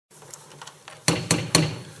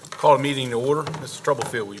Call the meeting to order. Mrs.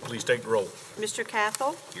 Troublefield, will you please take the roll? Mr.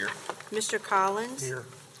 Cathell? Here. Mr. Collins? Here.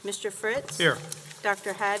 Mr. Fritz? Here.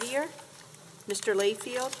 Dr. Hattier? Mr.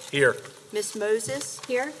 Layfield? Here. Ms. Moses?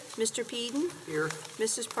 Here. Mr. Peden? Here.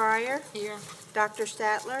 Mrs. Pryor? Here. Dr.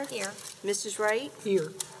 Statler? Here. Mrs. Wright?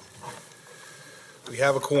 Here. We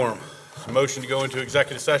have a quorum. Motion to go into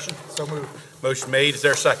executive session? So moved. Motion made. Is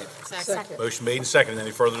there a second? Second. Motion made and seconded.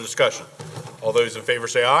 Any further discussion? All those in favor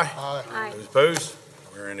say aye. Aye. Aye. Those opposed?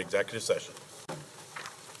 We're in executive session.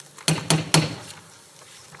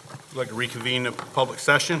 I'd like to reconvene the public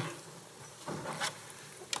session.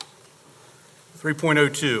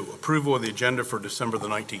 3.02, approval of the agenda for December the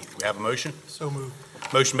 19th. We have a motion? So moved.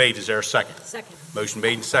 Motion made. Is there a second? Second. Motion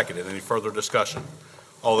made and seconded. Any further discussion?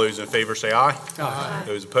 All those in favor say aye. Aye.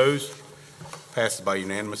 Those opposed? Passes by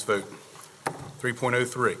unanimous vote.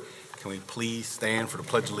 3.03, can we please stand for the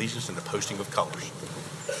Pledge of Allegiance and the posting of colors?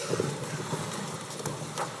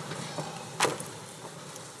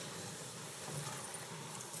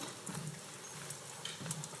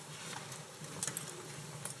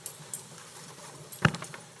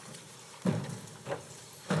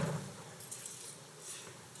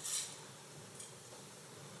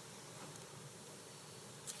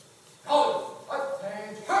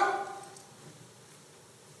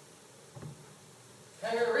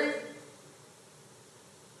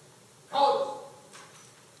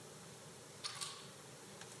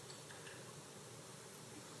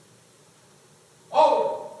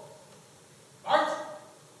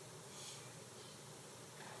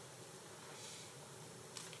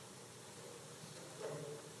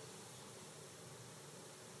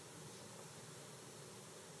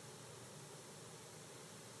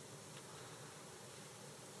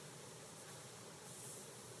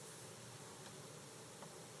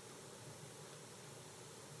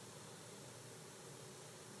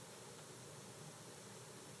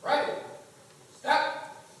 Ready,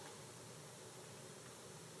 step.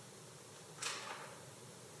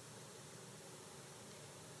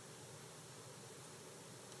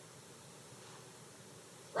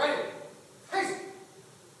 Ready, face.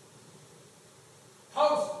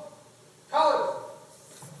 Post, colors.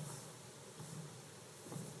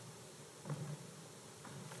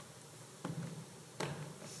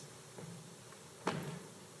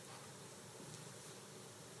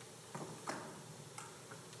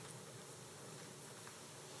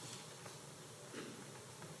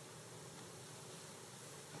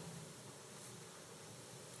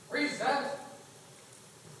 Present.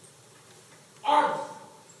 Arms.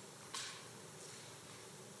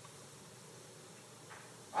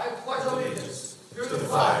 I pledge allegiance to the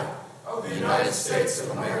flag of the United States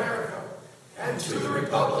of America and to the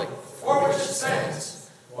republic for which it stands,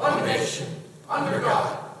 one nation, under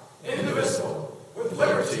God, indivisible, with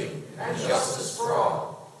liberty and justice for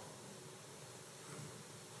all.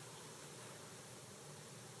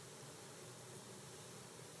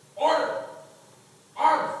 Order.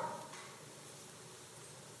 Arms.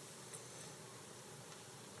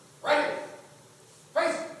 Ready.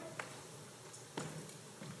 Face.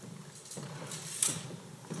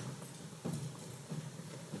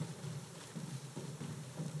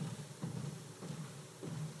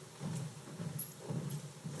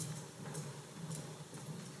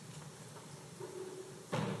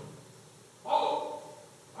 Hold.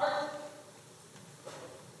 March.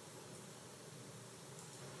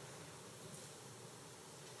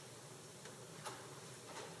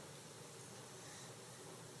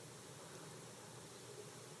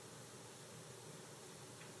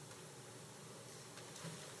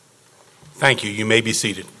 Thank you. You may be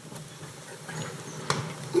seated.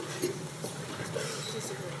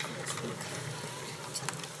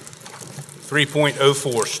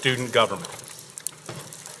 (3.04) Student Government.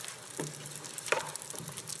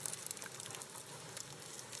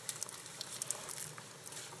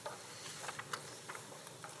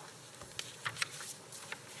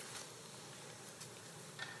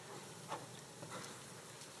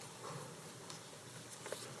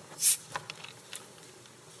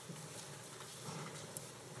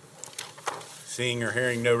 Seeing or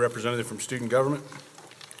hearing no representative from Student Government.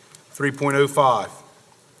 3.05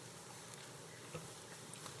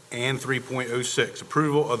 and 3.06,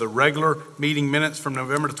 approval of the regular meeting minutes from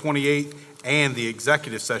November the 28th and the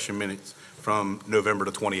executive session minutes from November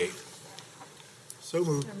the 28th. So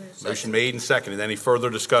moved. Motion made and seconded. Any further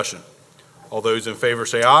discussion? All those in favor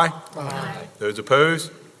say aye. Aye. Those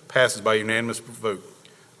opposed? Passes by unanimous vote.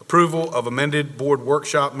 Approval of amended board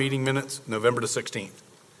workshop meeting minutes, November the 16th.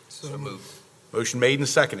 So moved. Motion made and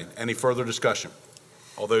seconded. Any further discussion?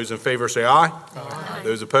 All those in favor say aye. Aye.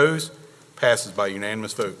 Those opposed? Passes by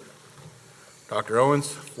unanimous vote. Dr. Owens,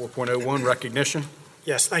 4.01, recognition.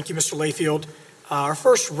 Yes, thank you, Mr. Layfield. Our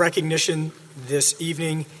first recognition this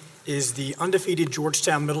evening is the undefeated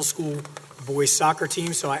Georgetown Middle School boys soccer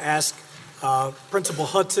team. So I ask Principal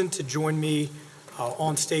Hudson to join me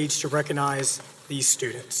on stage to recognize these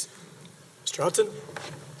students. Mr. Hudson.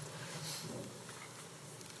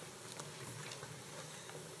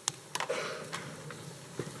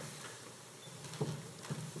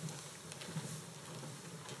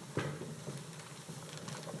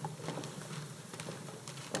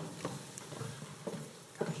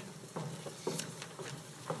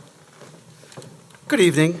 Good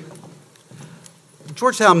evening.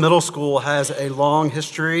 Georgetown Middle School has a long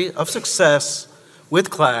history of success with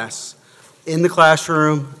class, in the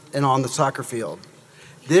classroom, and on the soccer field.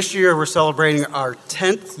 This year, we're celebrating our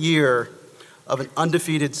 10th year of an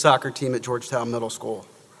undefeated soccer team at Georgetown Middle School.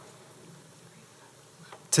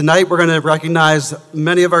 Tonight, we're going to recognize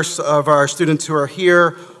many of our students who are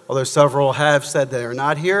here, although several have said they are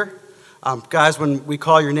not here. Guys, when we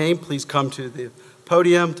call your name, please come to the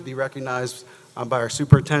podium to be recognized by our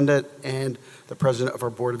superintendent and the president of our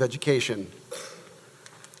Board of Education.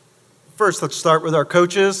 First, let's start with our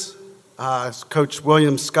coaches. Coach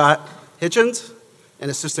William Scott Hitchens and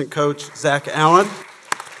assistant coach Zach Allen.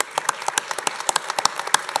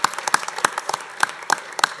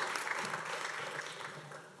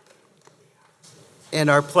 And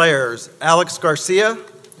our players, Alex Garcia,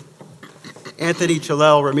 Anthony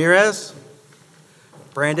Chalel Ramirez,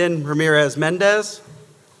 Brandon Ramirez Mendez,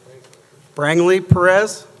 Brangley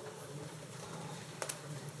Perez,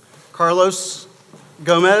 Carlos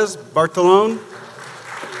Gomez Bartolone,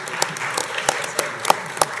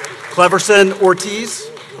 Cleverson Ortiz,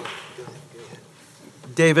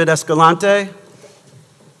 David Escalante,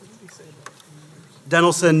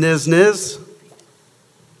 Denelson Niz,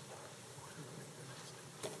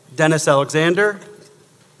 Dennis Alexander,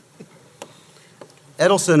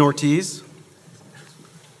 Edelson Ortiz,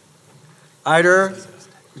 Ider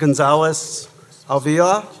Gonzalez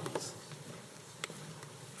Alvila,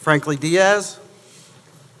 Franklin Diaz,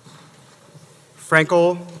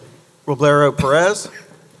 Frankel Roblero Perez,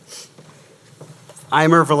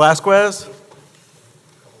 Eimer Velasquez,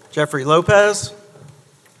 Jeffrey Lopez,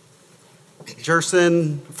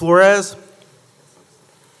 Jerson Flores,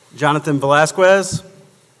 Jonathan Velasquez,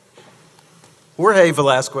 Jorge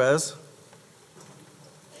Velasquez,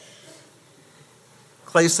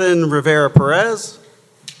 Clayson Rivera Perez,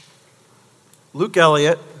 Luke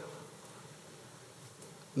Elliott,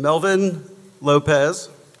 Melvin Lopez,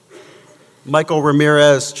 Michael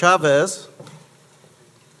Ramirez Chavez,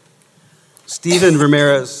 Steven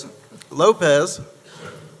Ramirez Lopez,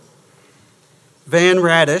 Van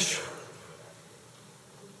Radish,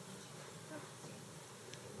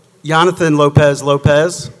 Jonathan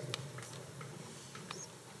Lopez,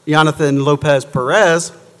 Jonathan Lopez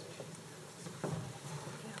Perez,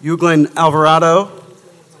 Euglin Alvarado,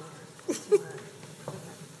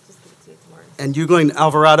 and Euglin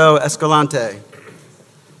Alvarado Escalante.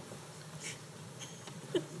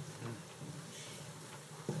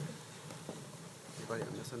 Anybody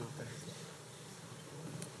I'm missing out there?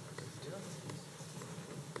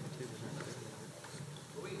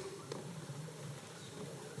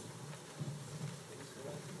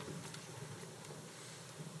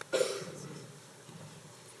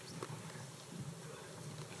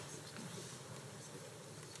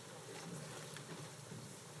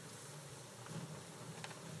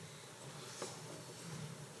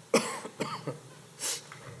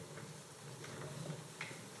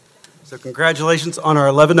 So congratulations on our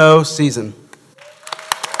 11-0 season.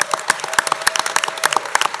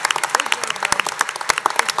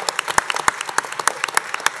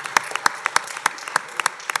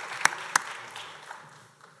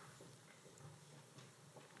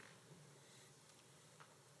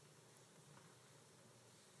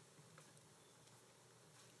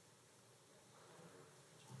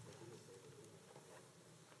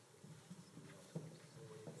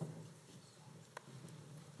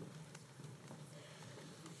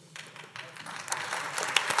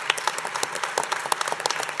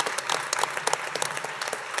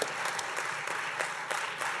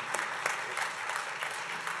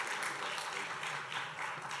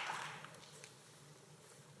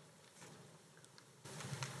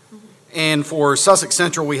 And for Sussex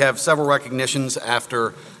Central, we have several recognitions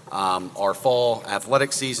after our fall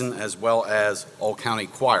athletic season, as well as All-County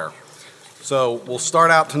Choir. So we'll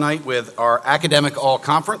start out tonight with our academic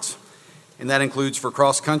all-conference, and that includes for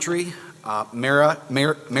cross-country, Mary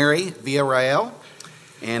Villarreal,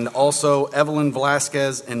 and also Evelyn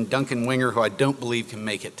Velasquez and Duncan Winger, who I don't believe can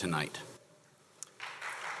make it tonight.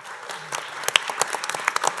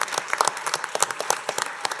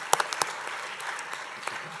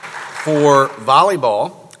 For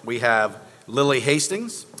volleyball, we have Lily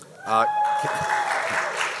Hastings,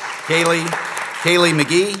 Kaylee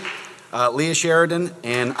McGee, Leah Sheridan,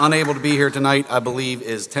 and unable to be here tonight, I believe,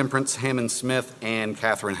 is Temperance Hammond-Smith and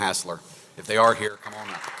Catherine Hassler. If they are here, come on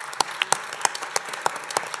up.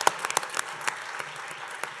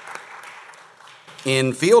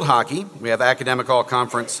 In field hockey, we have academic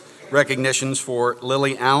all-conference recognitions for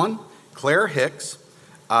Lily Allen, Claire Hicks,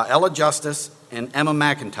 Ella Justice, and Emma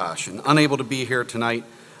McIntosh. And unable to be here tonight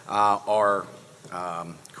are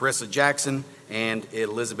Carissa Jackson and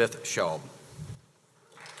Elizabeth Schaub.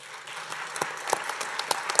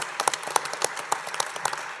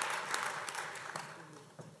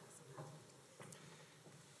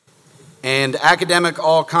 And academic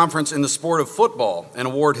all-conference in the sport of football, an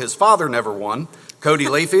award his father never won, Cody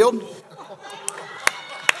Layfield,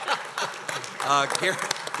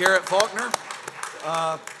 Garrett Faulkner,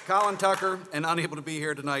 Colin Tucker, and unable to be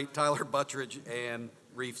here tonight, Tyler Buttridge and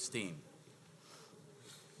Reef Steen.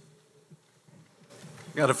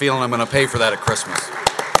 Got a feeling I'm going to pay for that at Christmas.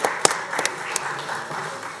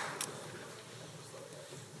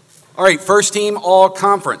 All right, first team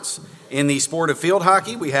all-conference. In the sport of field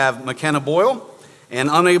hockey, we have McKenna Boyle, and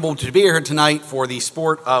unable to be here tonight for the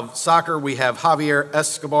sport of soccer, we have Javier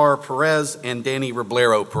Escobar Perez and Danny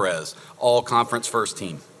Roblero Perez, all conference first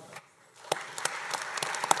team.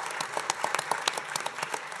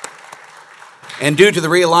 And due to the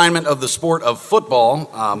realignment of the sport of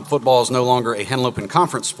football, football is no longer a Henlopen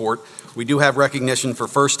Conference sport, we do have recognition for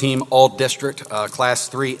first team all-district Class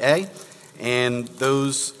 3A, and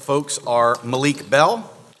those folks are Malik Bell,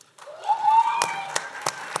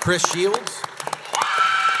 Chris Shields,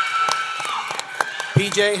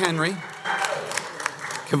 PJ Henry,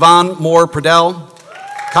 Kevon Moore Pradell,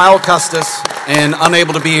 Kyle Custis, and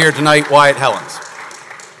unable to be here tonight, Wyatt Hellens.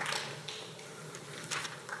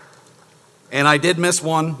 And I did miss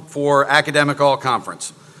one for academic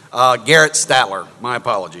all-conference. Garrett Statler, my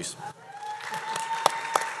apologies.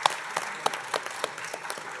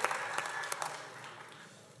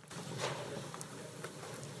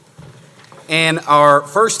 And our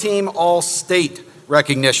first team all-state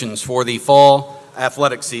recognitions for the fall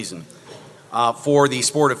athletic season. For the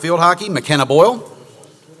sport of field hockey, McKenna Boyle.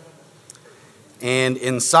 And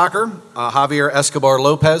in soccer, Javier Escobar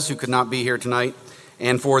Lopez, who could not be here tonight.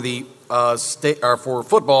 And for the for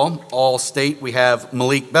football, all-state, we have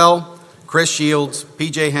Malik Bell, Chris Shields,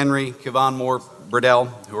 PJ Henry, Kevon Moore Burdell,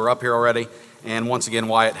 who are up here already, and once again,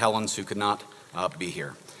 Wyatt Hellens, who could not be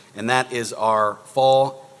here. And that is our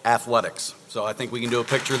fall athletics. So I think we can do a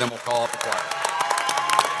picture, then we'll call up the choir.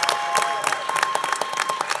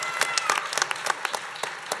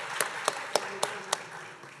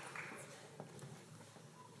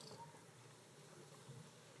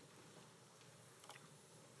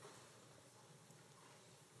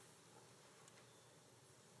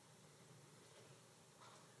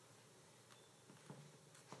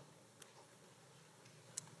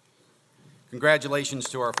 Congratulations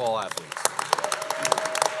to our fall athletes.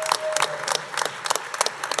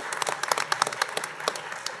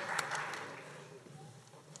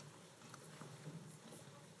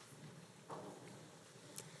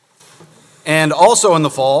 And also in the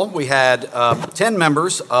fall, we had 10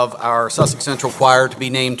 members of our Sussex Central Choir to be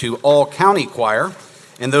named to All-County Choir,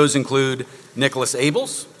 and those include Nicholas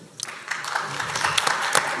Abels,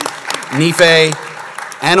 Nife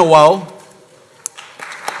Anawo,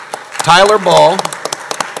 Tyler Ball,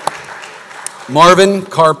 Marvin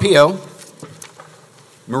Carpio,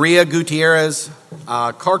 Maria Gutierrez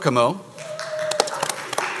Carcamo,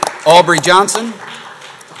 Aubrey Johnson,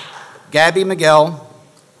 Gabby Miguel,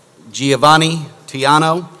 Giovanni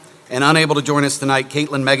Tiano, and unable to join us tonight,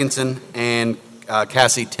 Caitlin Meganson and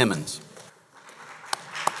Cassie Timmons.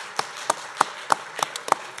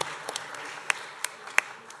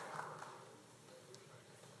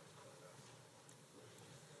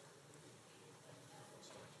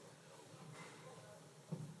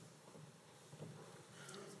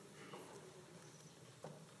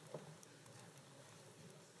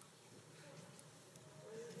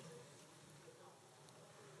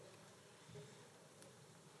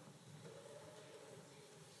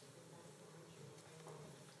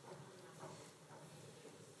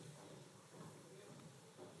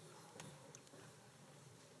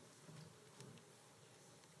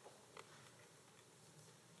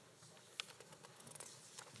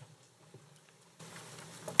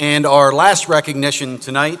 And our last recognition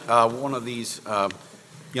tonight, one of these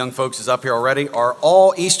young folks is up here already, are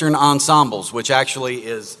all Eastern ensembles, which actually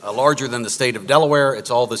is larger than the state of Delaware. It's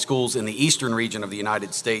all the schools in the eastern region of the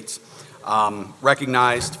United States.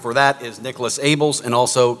 Recognized for that is Nicholas Abels and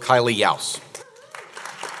also Kylie Yaus.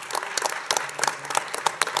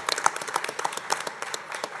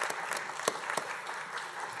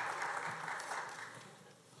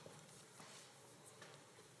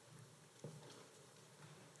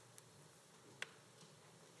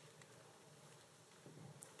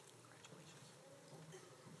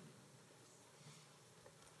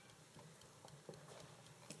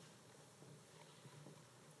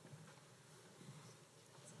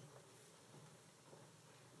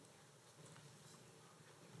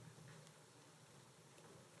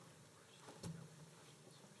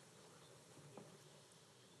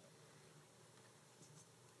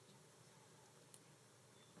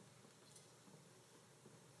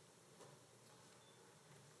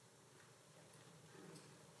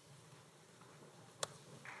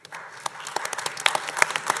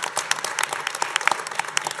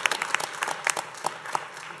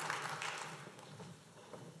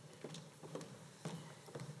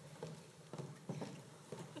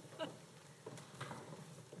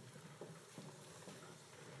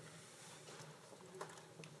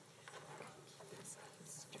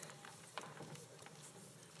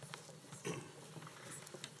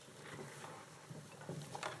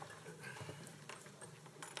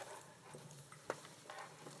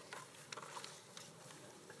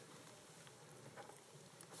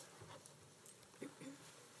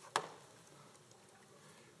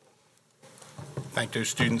 Thank those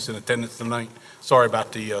students in attendance tonight. Sorry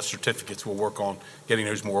about the certificates. We'll work on getting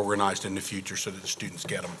those more organized in the future so that the students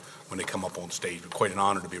get them when they come up on stage. But quite an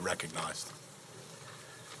honor to be recognized.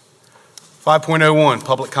 5.01,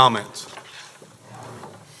 public comments.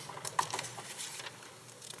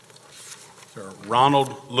 Sir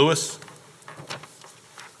Ronald Lewis.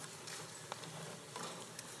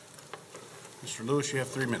 Mr. Lewis, you have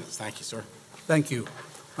 3 minutes. Thank you, sir. Thank you.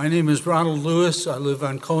 My name is Ronald Lewis. I live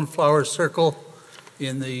on Coneflower Circle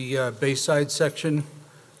in the Bayside section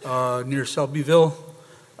near Selbyville.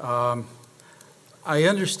 I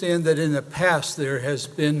understand that in the past there has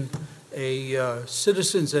been a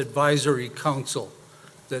Citizens Advisory Council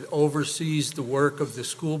that oversees the work of the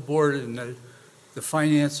school board and the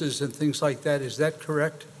finances and things like that. Is that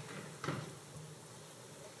correct?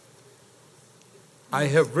 I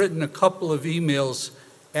have written a couple of emails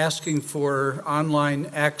asking for online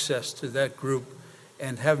access to that group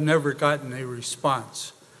and have never gotten a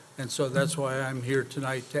response. And so that's why I'm here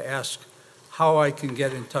tonight to ask how I can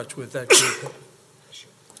get in touch with that group.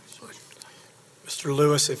 Mr.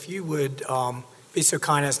 Lewis, if you would be so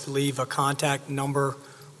kind as to leave a contact number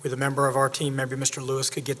with a member of our team, maybe Mr. Lewis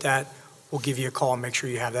could get that. We'll give you a call and make sure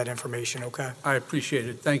you have that information, okay? I appreciate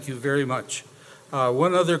it. Thank you very much.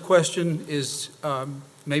 One other question is,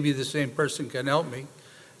 maybe the same person can help me.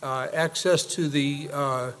 Access to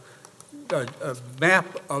the map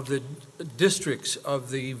of the districts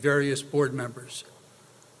of the various board members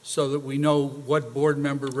so that we know what board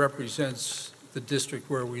member represents the district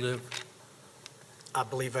where we live. I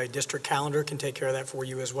believe a district calendar can take care of that for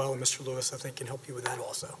you as well, and Mr. Lewis, I think, can help you with that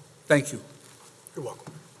also. Thank you. You're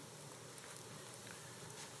welcome.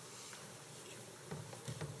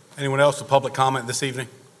 Anyone else with public comment this evening?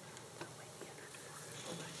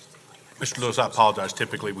 Mr. Lewis, I apologize.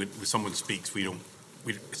 Typically, when someone speaks,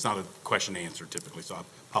 it's not a question and answer typically, so I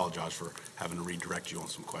apologize for having to redirect you on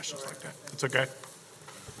some questions like that. It's okay.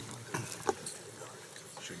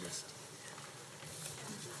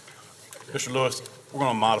 Mr. Lewis, we're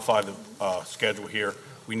going to modify the schedule here.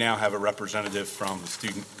 We now have a representative from the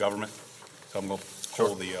student government, so I'm going to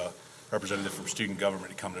call the representative from student government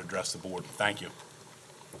to come to address the board. Thank you.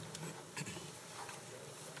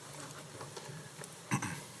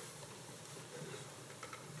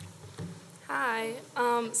 Hi.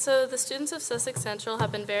 So the students of Sussex Central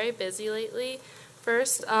have been very busy lately.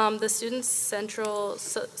 First, the Students Central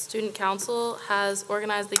Student Council has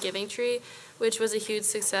organized the Giving Tree, which was a huge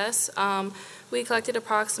success. We collected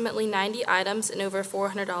approximately 90 items and over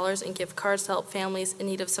 $400 in gift cards to help families in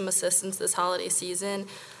need of some assistance this holiday season.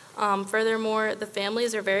 Furthermore, the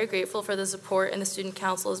families are very grateful for the support, and the Student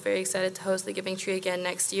Council is very excited to host the Giving Tree again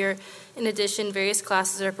next year. In addition, various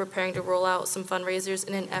classes are preparing to roll out some fundraisers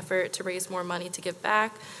in an effort to raise more money to give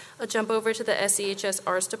back. A jump over to the SEHS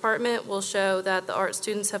Arts Department will show that the art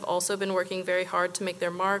students have also been working very hard to make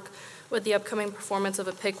their mark with the upcoming performance of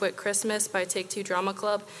A Pickwick Christmas by Take Two Drama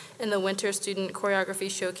Club and the Winter Student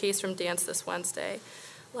Choreography Showcase from Dance this Wednesday.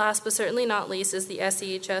 Last but certainly not least is the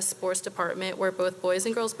SEHS Sports Department, where both boys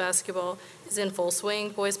and girls basketball is in full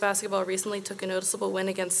swing. Boys basketball recently took a noticeable win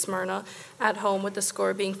against Smyrna at home with the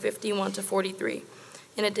score being 51-43.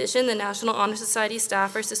 In addition, the National Honor Society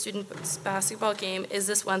Staff versus Students basketball game is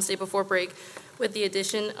this Wednesday before break with the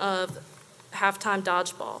addition of halftime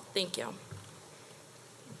dodgeball. Thank you.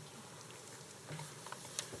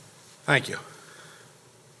 Thank you.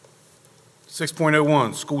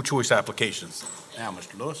 6.01, school choice applications. Now,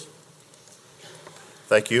 Mr. Lewis.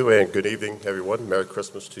 Thank you, and good evening, everyone. Merry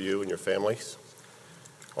Christmas to you and your families.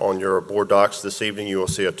 On your board docs this evening, you will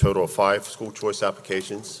see a total of 5 school choice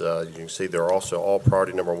applications. You can see they're also all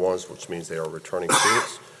priority number 1s, which means they are returning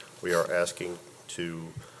students. We are asking to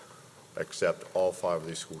accept all 5 of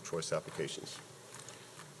these school choice applications.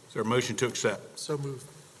 Is there a motion to accept? So moved.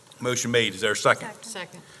 Motion made. Is there a second?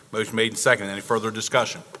 Second. Motion made and seconded. Any further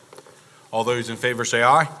discussion? All those in favor say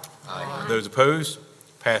aye. Aye. Those opposed?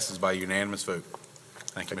 Passes by unanimous vote.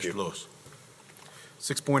 Thank you, Thank Mr. you. Lewis.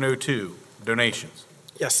 6.02, donations.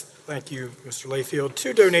 Yes, thank you, Mr. Layfield.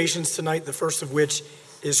 2 donations tonight, the first of which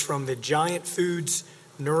is from the Giant Foods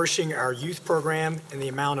Nourishing Our Youth program in the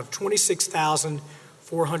amount of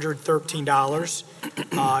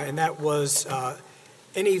 $26,413. And that was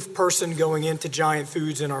any person going into Giant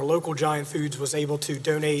Foods, and our local Giant Foods was able to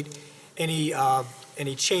donate any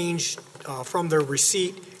change from their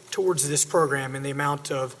receipt towards this program in the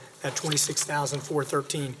amount of that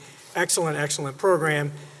 $26,413. Excellent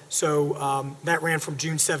program. So that ran from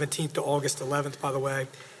June 17th to August 11th, by the way,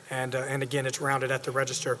 and again, it's rounded at the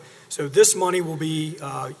register. So this money will be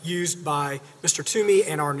used by Mr. Toomey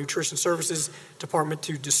and our Nutrition Services Department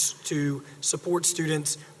to support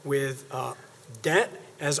students with debt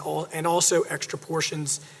and also extra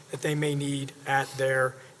portions that they may need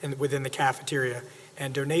within the cafeteria.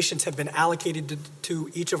 And donations have been allocated to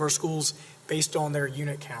each of our schools based on their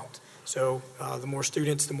unit count. So the more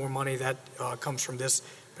students, the more money that comes from this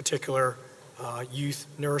particular youth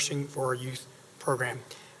nourishing for our youth program.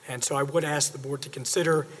 And so I would ask the board to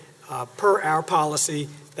consider, per our policy,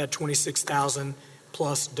 that $26,000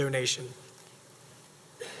 plus donation.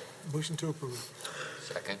 Motion to approve.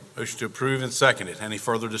 Second. Motion to approve and seconded. Any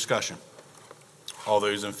further discussion? All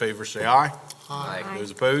those in favor say aye. Aye. Those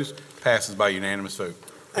opposed? Passes by unanimous vote.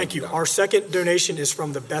 Thank you. Doc. Our second donation is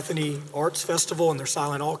from the Bethany Arts Festival and their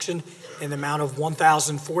silent auction in the amount of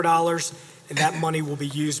 $1,004, and that money will be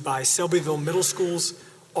used by Selbyville Middle School's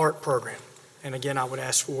art program. And again, I would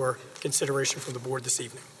ask for consideration from the board this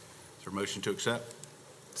evening. Is there a motion to accept?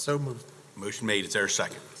 So moved. Motion made. Is there a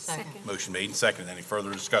second? Second. Motion made and seconded. Any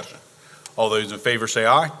further discussion? All those in favor say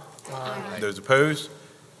aye. Aye. Those opposed?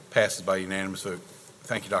 Passes by unanimous vote.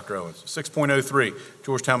 Thank you, Dr. Owens. 6.03,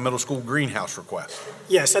 Georgetown Middle School greenhouse request.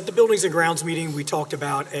 Yes, at the Buildings and Grounds meeting, we talked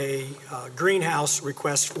about a greenhouse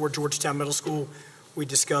request for Georgetown Middle School. We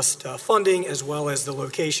discussed funding as well as the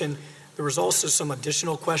location. There was also some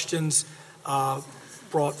additional questions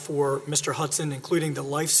brought for Mr. Hudson, including the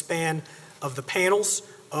lifespan of the panels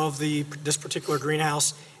of this particular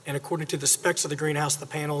greenhouse. And according to the specs of the greenhouse, the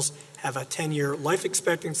panels have a 10-year life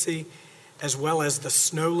expectancy, as well as the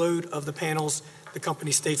snow load of the panels. The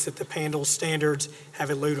company states that the panel standards have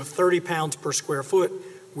a load of 30 pounds per square foot,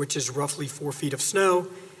 which is roughly 4 feet of snow.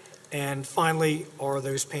 And finally, are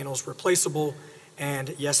those panels replaceable?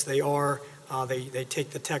 And yes, they are. They take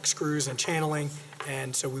the tech screws and channeling,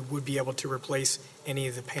 and so we would be able to replace any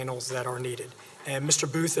of the panels that are needed. And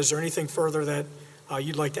Mr. Booth, is there anything further that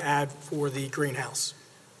you'd like to add for the greenhouse?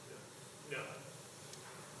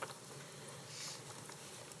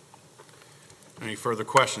 Any further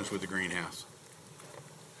questions with the greenhouse?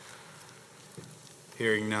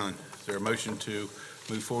 Hearing none. Is there a motion to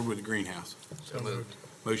move forward with the greenhouse? So moved.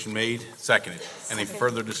 Motion made, seconded. Any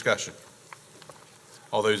further discussion?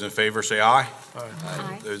 All those in favor say aye.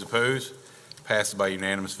 Aye. Those opposed? Passes by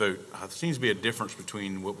unanimous vote. There seems to be a difference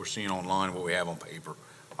between what we're seeing online and what we have on paper.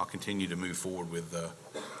 I'll continue to move forward with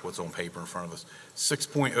what's on paper in front of us.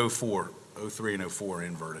 6.04, 03 and 04 are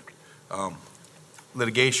inverted.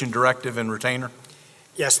 Litigation directive and retainer?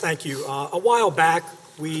 Yes, thank you. A while back,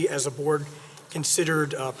 we as a board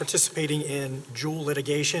considered participating in Juul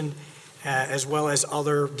litigation as well as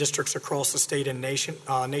other districts across the state and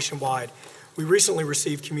nationwide. We recently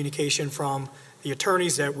received communication from the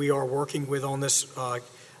attorneys that we are working with on this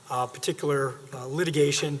particular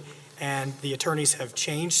litigation, and the attorneys have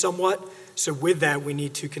changed somewhat. So with that, we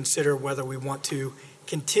need to consider whether we want to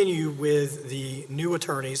continue with the new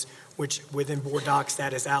attorneys, which within board docs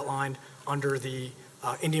that is outlined under the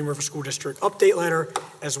Indian River School District update letter,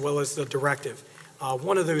 as well as the directive.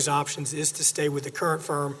 One of those options is to stay with the current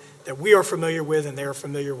firm that we are familiar with and they are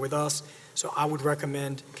familiar with us. So I would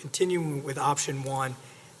recommend continuing with option one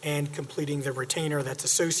and completing the retainer that's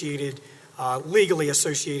associated, legally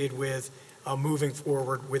associated with moving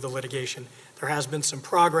forward with the litigation. There has been some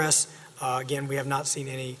progress Again, we have not seen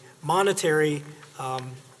any monetary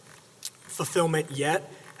fulfillment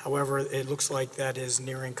yet. However, it looks like that is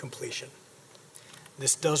nearing completion.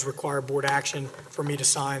 This does require board action for me to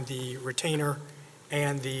sign the retainer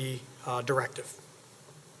and the directive.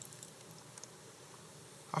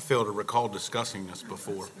 I fail to recall discussing this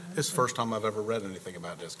before. This is the first time I've ever read anything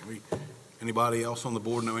about this. Anybody else on the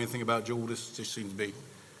board know anything about Jewel? This just seems to be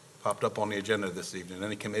popped up on the agenda this evening.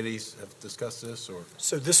 Any committees have discussed this, or?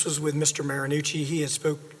 So this was with Mr. Marinucci. He had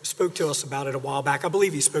spoke to us about it a while back. I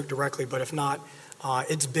believe he spoke directly, but if not,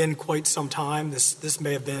 it's been quite some time. This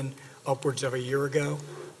may have been upwards of a year ago,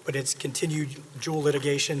 but it's continued Jewel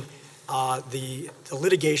litigation. The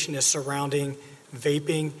litigation is surrounding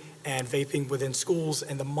vaping and vaping within schools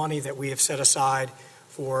and the money that we have set aside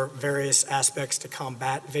for various aspects to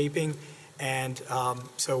combat vaping. And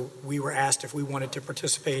so we were asked if we wanted to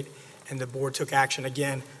participate, and the board took action.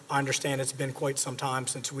 Again, I understand it's been quite some time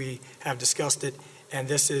since we have discussed it, and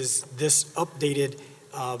this updated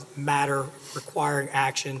matter requiring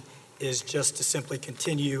action is just to simply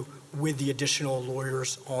continue with the additional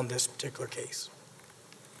lawyers on this particular case.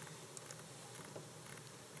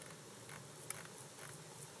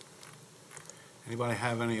 Anybody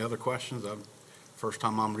have any other questions? First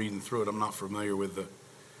time I'm reading through it, I'm not familiar with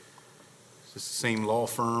is this the same law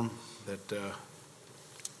firm that, wasn't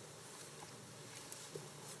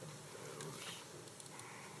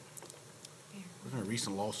there a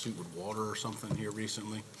recent lawsuit with water or something here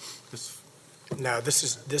recently? No, this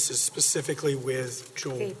is specifically with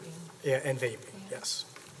Jewel. Vaping. Yeah, and vaping, yes.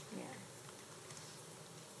 Yeah.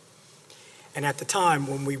 And at the time,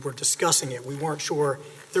 when we were discussing it, we weren't sure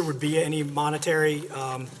if there would be any monetary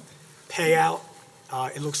payout.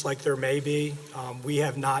 It looks like there may be. We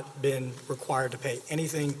have not been required to pay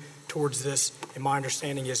anything towards this, and my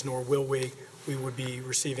understanding is, nor will we. We would be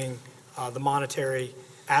receiving the monetary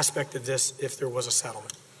aspect of this if there was a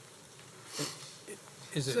settlement.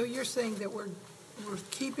 Is So it, you're saying that we're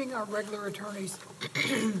keeping our regular attorneys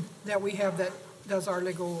that we have that does our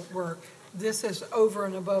legal work. This is over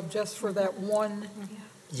and above just for that one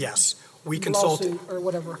Yes, we consulted. lawsuit or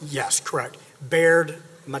whatever. Yes, correct. Baird,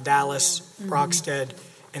 Medalis, Brockstead,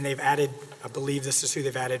 and they've added, I believe this is who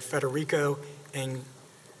they've added, Federico and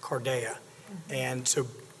Cardea. And so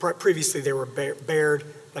previously they were Baird,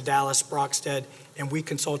 Medalis, Brockstead, and we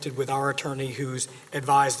consulted with our attorney who's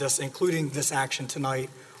advised us, including this action tonight,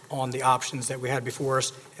 on the options that we had before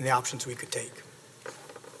us and the options we could take.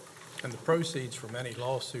 And the proceeds from any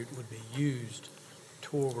lawsuit would be used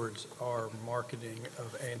towards our marketing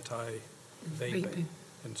of anti-vaping Vaping.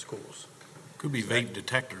 in schools. Could be vape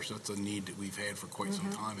detectors. That's a need that we've had for quite some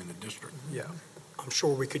time in the district. Yeah, I'm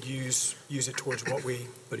sure we could use it towards what we,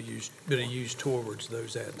 but it used towards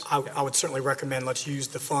those ends. I would certainly recommend let's use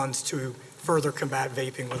the funds to further combat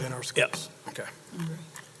vaping within our schools. Okay.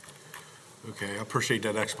 Okay, I appreciate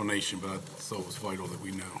that explanation, but I thought it was vital that we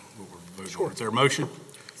know what we're voting Sure. on. Is there a motion?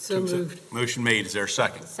 So moved. Motion made. Is there a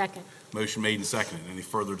second? Second. Motion made and seconded. Any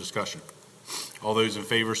further discussion? All those in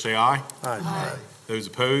favor say aye. Aye. Those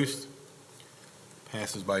opposed?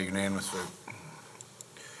 Passes by unanimous vote.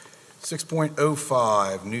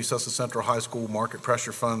 6.05, New Sussex Central High School Market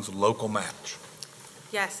Pressure Funds Local Match.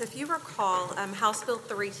 Yes, if you recall, House Bill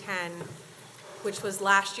 310, which was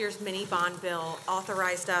last year's mini bond bill,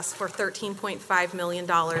 authorized us for $13.5 million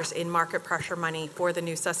in market pressure money for the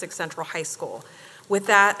New Sussex Central High School. With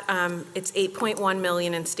that, it's $8.1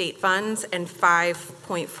 million in state funds and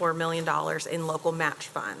 $5.4 million in local match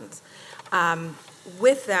funds.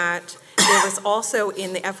 With that, there was also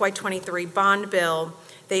in the FY23 bond bill,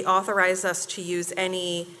 they authorized us to use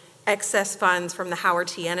any excess funds from the Howard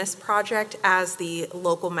T. Ennis project as the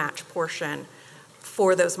local match portion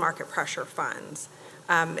for those market pressure funds.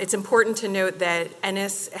 It's important to note that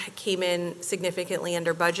Ennis came in significantly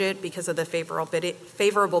under budget because of the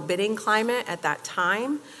favorable bidding climate at that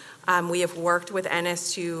time. We have worked with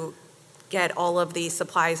Ennis to get all of the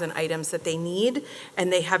supplies and items that they need,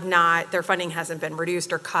 and they have not, their funding hasn't been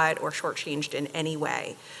reduced or cut or shortchanged in any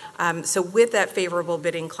way. So with that favorable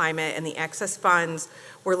bidding climate and the excess funds,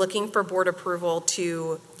 we're looking for board approval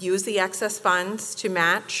to use the excess funds to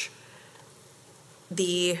match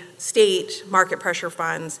the state market pressure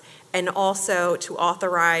funds, and also to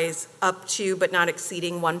authorize up to but not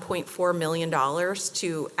exceeding $1.4 million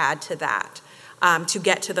to add to that, to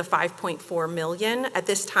get to the $5.4 million. At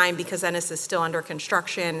this time, because Ennis is still under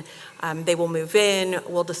construction, they will move in,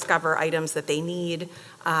 we'll discover items that they need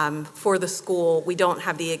for the school. We don't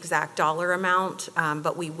have the exact dollar amount,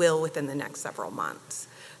 but we will within the next several months.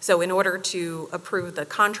 So in order to approve the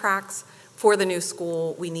contracts for the new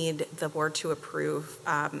school, we need the board to approve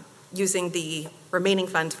using the remaining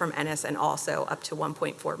funds from Ennis and also up to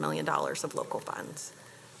 $1.4 million of local funds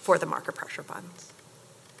for the market pressure funds.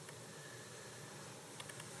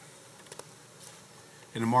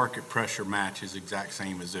 And the market pressure match is exact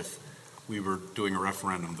same as if we were doing a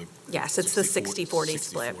referendum. Yes, it's the 60-40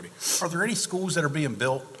 split. 60-40. Are there any schools that are being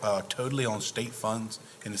built totally on state funds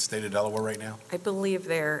in the state of Delaware right now? I believe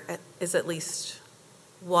there is at least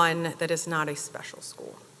one that is not a special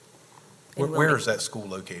school. Where is that school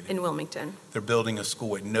located? In Wilmington. They're building a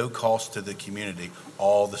school at no cost to the community,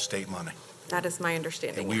 all the state money. That is my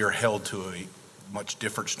understanding. And we are held to a much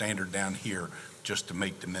different standard down here just to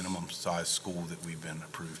make the minimum size school that we've been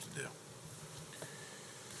approved to do.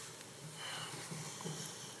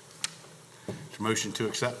 Is there a motion to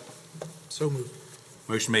accept? So moved.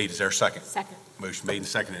 Motion made. Is there a second? Second. Motion made and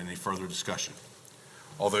seconded. Any further discussion?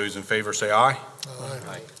 All those in favor say aye.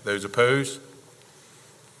 Aye. Those opposed?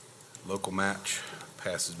 Local match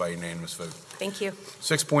passes by unanimous vote. Thank you.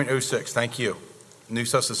 6.06, thank you. New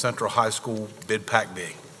Sussex Central High School Bid Pack B.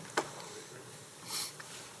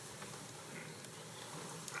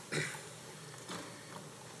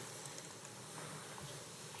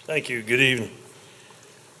 Thank you. Good evening.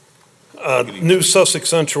 New Sussex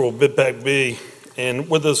Central Bid Pack B, and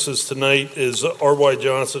with us tonight is R.Y.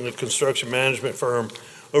 Johnson, a construction management firm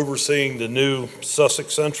overseeing the new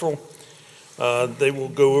Sussex Central. They will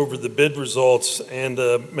go over the bid results and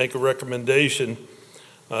make a recommendation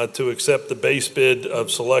to accept the base bid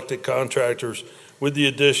of selected contractors with the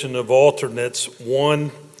addition of alternates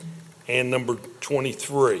 1 and number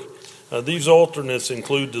 23. These alternates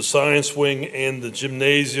include the science wing and the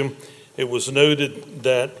gymnasium. It was noted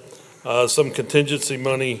that some contingency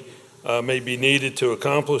money may be needed to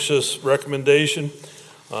accomplish this recommendation,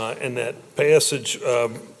 and that passage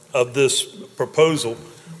of this proposal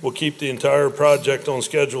will keep the entire project on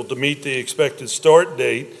schedule to meet the expected start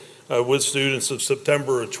date with students of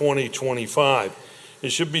September of 2025. It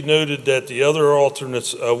should be noted that the other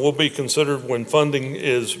alternates will be considered when funding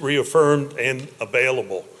is reaffirmed and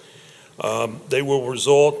available. They will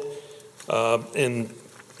result in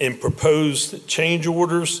proposed change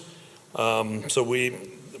orders. So we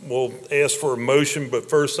will ask for a motion, but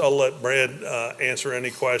first I'll let Brad answer any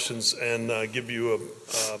questions and give you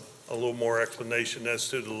a little more explanation as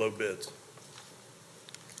to the low bids.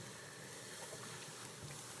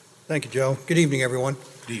 Thank you, Joe. Good evening, everyone.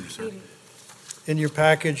 Good evening, sir. In your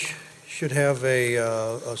package, you should have a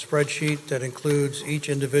spreadsheet that includes each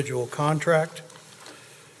individual contract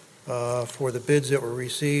for the bids that were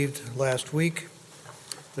received last week.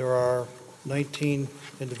 There are 19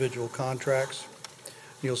 individual contracts.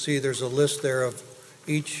 You'll see there's a list there of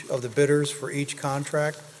each of the bidders for each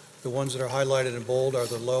contract. The ones that are highlighted in bold are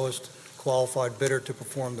the lowest qualified bidder to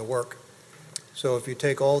perform the work. So if you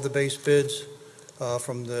take all the base bids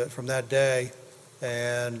from that day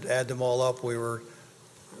and add them all up, we were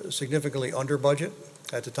significantly under budget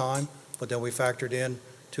at the time, but then we factored in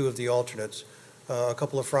 2 of the alternates. A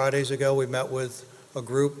couple of Fridays ago, we met with a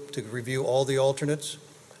group to review all the alternates,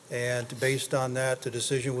 and based on that, the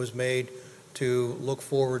decision was made to look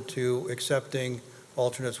forward to accepting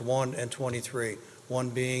alternates 1 and 23, 1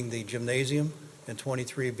 being the gymnasium and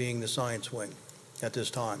 23 being the science wing at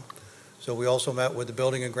this time. So we also met with the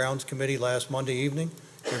Building and Grounds Committee last Monday evening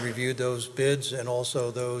and reviewed those bids and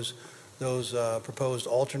also those proposed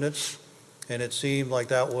alternates, and it seemed like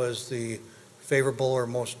that was the favorable or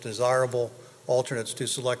most desirable alternates to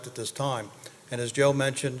select at this time. And as Joe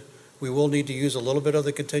mentioned, we will need to use a little bit of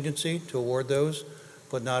the contingency to award those,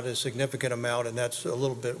 but not a significant amount, and that's a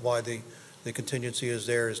little bit why the contingency is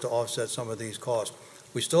there, is to offset some of these costs.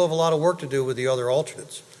 We still have a lot of work to do with the other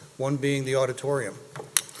alternates, one being the auditorium.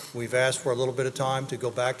 We've asked for a little bit of time to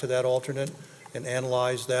go back to that alternate and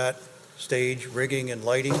analyze that stage rigging and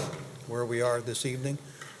lighting, where we are this evening,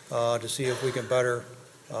 to see if we can better,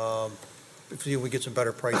 see if we get some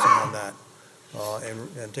better pricing on that,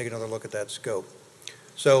 and take another look at that scope.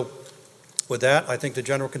 So with that, I think the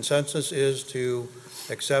general consensus is to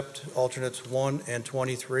accept alternates 1 and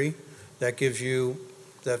 23.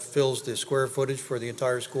 That fills the square footage for the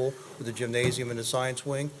entire school with the gymnasium and the science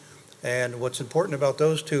wing. And what's important about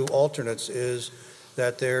those 2 alternates is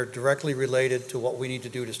that they're directly related to what we need to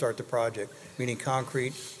do to start the project, meaning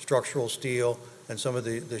concrete, structural steel, and some of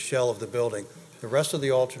the shell of the building. The rest of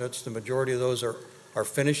the alternates, the majority of those are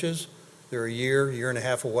finishes. They're a year and a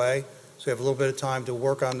half away. So we have a little bit of time to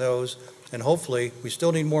work on those. And hopefully, we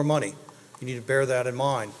still need more money. You need to bear that in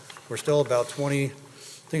mind. We're still about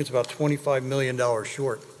 $25 million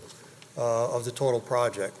short of the total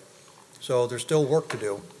project. So there's still work to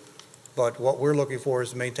do. But what we're looking for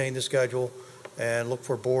is to maintain the schedule and look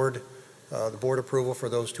for board the board approval for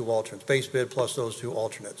those two alternates, base bid plus those two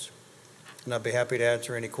alternates. And I'd be happy to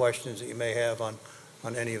answer any questions that you may have on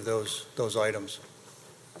any of those items.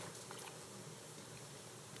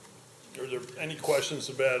 Are there any questions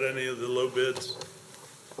about any of the low bids?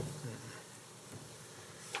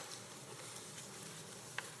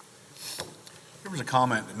 There was a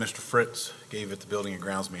comment that Mr. Fritz gave at the Building and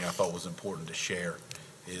Grounds meeting I thought was important to share,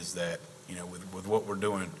 is that, with what we're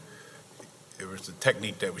doing, there was a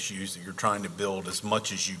technique that was used that you're trying to build as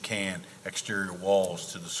much as you can exterior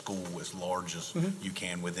walls to the school as large as you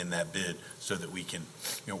can within that bid, so that we can,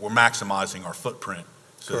 we're maximizing our footprint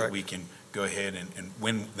so that Correct. we can go ahead and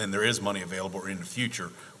when then there is money available or in the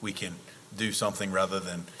future, we can do something rather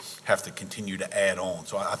than have to continue to add on.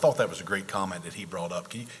 So I thought that was a great comment that he brought up.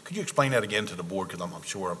 Could you explain that again to the board? Because I'm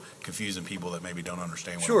sure I'm confusing people that maybe don't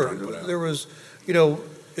understand what I'm Sure. trying to put out. There was,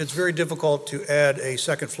 it's very difficult to add a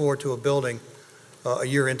second floor to a building a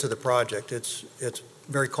year into the project. It's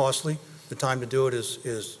very costly. The time to do it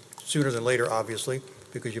is sooner than later, obviously,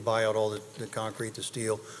 because you buy out all the concrete, the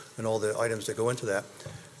steel, and all the items that go into that.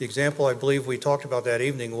 The example I believe we talked about that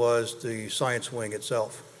evening was the science wing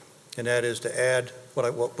itself, and that is to add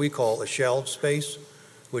what we call a shell space,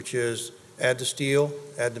 which is add the steel,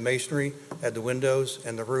 add the masonry, add the windows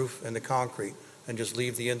and the roof and the concrete, and just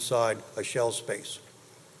leave the inside a shell space.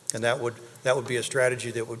 And that would be a strategy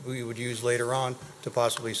that we would use later on to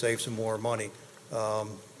possibly save some more money, and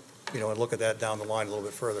look at that down the line a little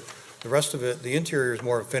bit further. The rest of it, the interior is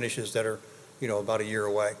more finishes that are, about a year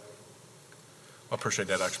away. I appreciate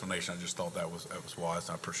that explanation. I just thought that was wise.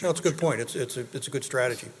 I appreciate. No, it's a good point. It's a good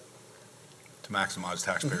strategy. To maximize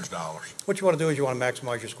taxpayers' dollars. What you want to do is you want to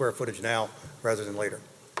maximize your square footage now rather than later.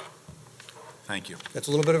 Thank you. It's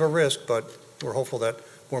a little bit of a risk, but we're hopeful that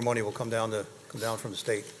more money will come down from the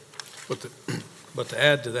state. But to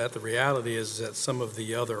add to that, the reality is that some of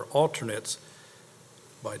the other alternates,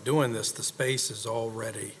 by doing this, the space is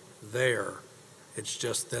already there. It's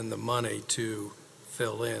just then the money to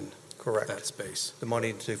fill in Correct. that space. The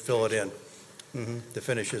money to fill it in, the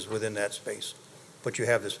finishes within that space. But you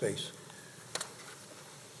have the space.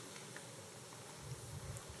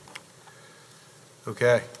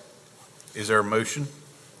 Okay. Is there a motion?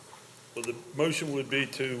 Well, the motion would be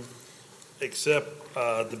to accept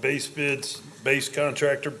the base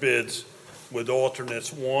contractor bids with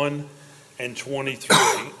alternates 1 and 23,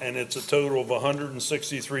 and it's a total of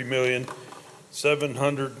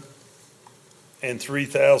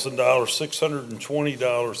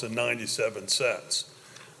 $163,703,620.97.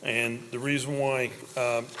 And the reason why,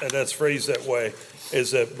 and that's phrased that way, is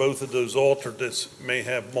that both of those alternates may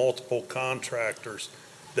have multiple contractors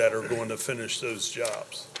that are going to finish those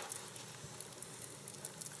jobs.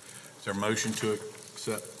 Is there a motion to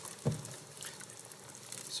accept?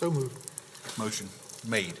 So moved. Motion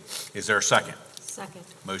made. Is there a second? Second.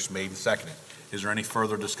 Motion made and seconded. Is there any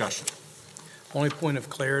further discussion? Only point of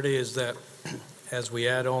clarity is that as we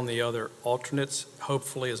add on the other alternates,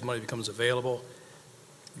 hopefully as money becomes available,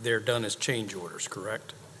 they're done as change orders,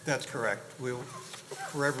 correct? That's correct.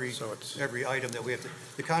 For every item that we have to,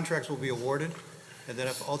 the contracts will be awarded, and then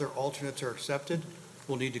if other alternates are accepted,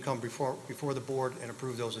 we'll need to come before the board and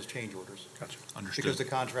approve those as change orders. Gotcha. Understood. Because the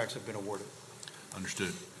contracts have been awarded.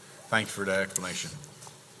 Understood. Thanks for that explanation.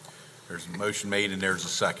 There's a motion made and there's a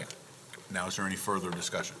second. Now, is there any further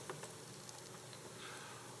discussion?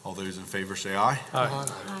 All those in favor say aye. Aye.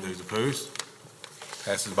 Those opposed?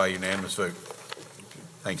 Passes by unanimous vote.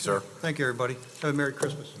 Thank you, sir. Thank you, everybody. Have a Merry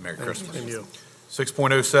Christmas. Merry Christmas. And you.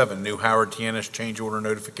 6.07, new Howard T.N.S. change order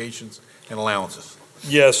notifications and allowances.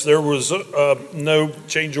 Yes, there was no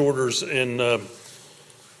change orders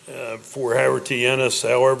for Howard T. Ennis.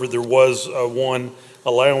 However, there was one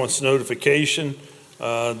allowance notification.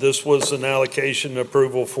 This was an allocation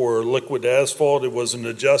approval for liquid asphalt. It was an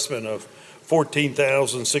adjustment of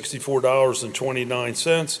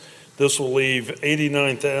 $14,064.29. This will leave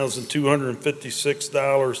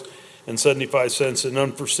 $89,256.75 in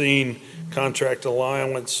unforeseen contract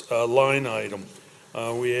allowance line item.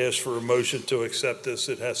 We ask for a motion to accept this.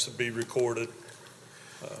 It has to be recorded.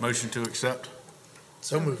 Motion to accept?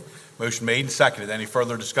 So moved. Motion made and seconded. Any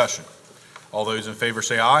further discussion? All those in favor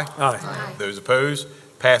say aye. Aye. Those opposed?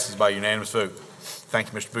 Passes by unanimous vote.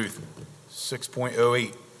 Thank you, Mr. Booth.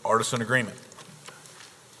 6.08, artisan agreement.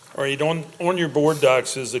 All right, on your board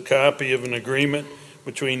docs is a copy of an agreement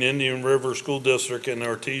between Indian River School District and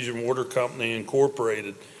Artesian Water Company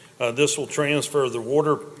Incorporated. This will transfer the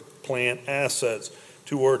water plant assets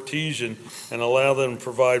to Artesian and allow them to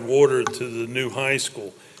provide water to the new high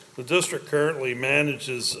school. The district currently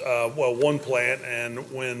manages, one plant,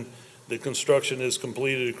 and when the construction is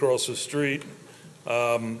completed across the street,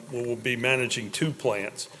 will be managing 2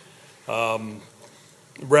 plants.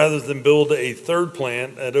 Rather than build a 3rd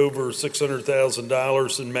plant at over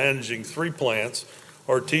 $600,000 and managing 3 plants,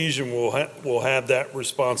 Artesian will have that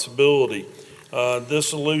responsibility. This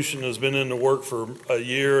solution has been in the work for a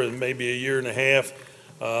year and maybe a year and a half.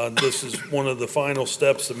 This is one of the final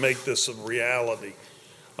steps to make this a reality.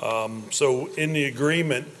 So in the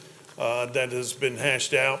agreement that has been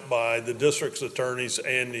hashed out by the district's attorneys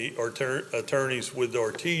and the attorneys with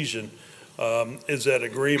Artesian is that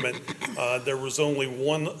agreement. There was only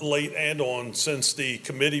one late add-on since the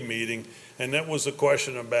committee meeting, and that was a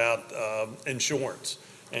question about insurance.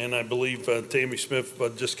 And I believe Tammy Smith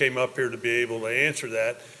just came up here to be able to answer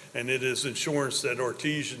that, and it is insurance that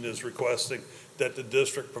Artesian is requesting that the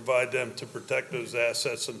district provide them to protect those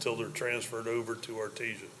assets until they're transferred over to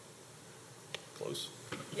Artesian. Close?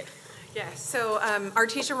 Yes, so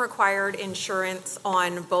Artesian required insurance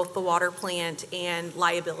on both the water plant and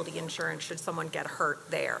liability insurance should someone get hurt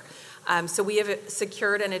there. So we have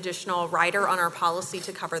secured an additional rider on our policy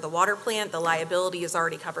to cover the water plant. The liability is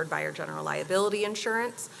already covered by our general liability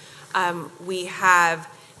insurance. We have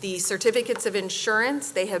the certificates of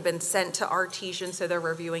insurance. They have been sent to Artesian, so they're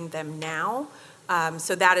reviewing them now.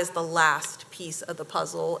 So that is the last piece of the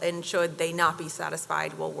puzzle, and should they not be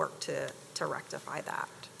satisfied, we'll work to rectify that.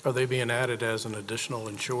 Are they being added as an additional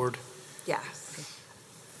insured? Yes.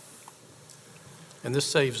 And this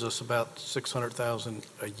saves us about $600,000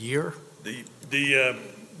 a year?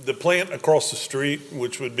 The plant across the street,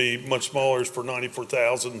 which would be much smaller, is for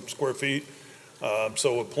 94,000 square feet.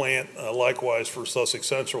 So a plant likewise for Sussex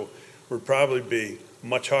Central would probably be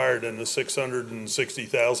much higher than the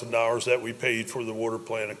 $660,000 that we paid for the water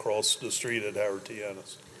plant across the street at Howard T.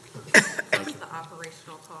 Ennis. That's the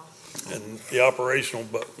operational cost. And the operational,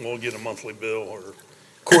 but we'll get a monthly bill or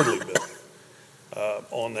quarterly bill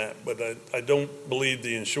on that. But I don't believe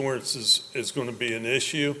the insurance is going to be an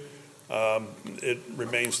issue. It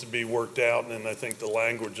remains to be worked out, and I think the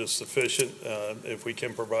language is sufficient if we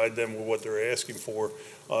can provide them with what they're asking for.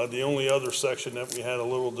 The only other section that we had a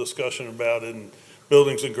little discussion about in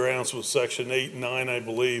Buildings and Grounds was Section 8 and 9, I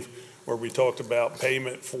believe, where we talked about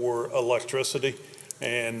payment for electricity.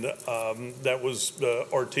 And that was,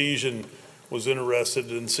 Artesian was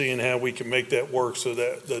interested in seeing how we can make that work so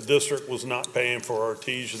that the district was not paying for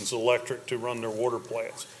Artesian's electric to run their water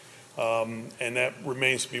plants. And that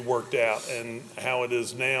remains to be worked out. And how it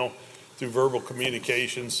is now through verbal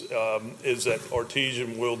communications is that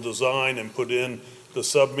Artesian will design and put in the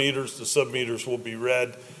sub-meters. The sub-meters will be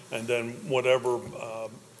read, and then whatever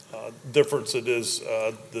difference it is,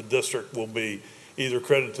 the district will be either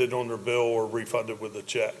credited on their bill or refunded with a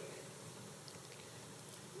check.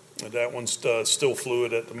 And that one's still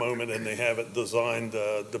fluid at the moment, and they haven't designed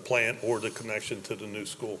the plant or the connection to the new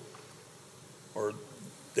school. Or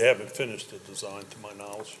they haven't finished the design, to my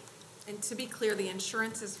knowledge. And to be clear, the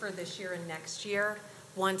insurance is for this year and next year.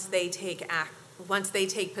 Once they take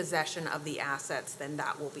possession of the assets, then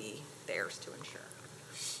that will be theirs to insure.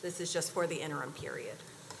 This is just for the interim period.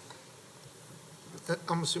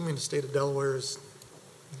 I'm assuming the state of Delaware has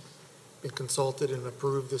been consulted and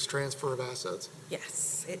approved this transfer of assets?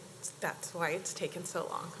 Yes, that's why it's taken so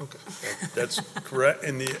long. Okay. That's correct.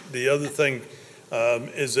 And the other thing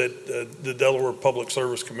is that the Delaware Public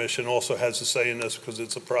Service Commission also has a say in this because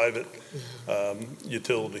it's a private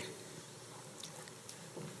utility.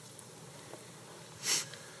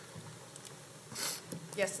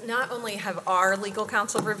 Yes, not only have our legal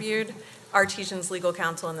counsel reviewed, Artesian's legal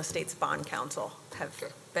counsel and the state's bond counsel have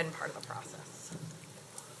been part of the process.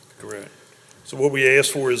 Correct. So what we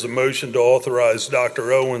ask for is a motion to authorize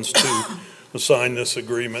Dr. Owens to sign this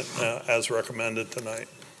agreement as recommended tonight.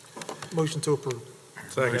 Motion to approve.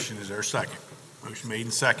 Motion, is there a second? Motion made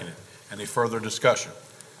and seconded. Any further discussion?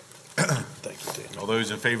 Thank you, Dan. All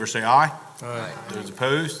those in favor say aye. Aye. Those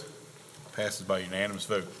opposed? Passes by unanimous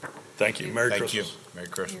vote. Thank you. Merry Thank Christmas. you. Merry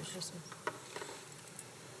Christmas.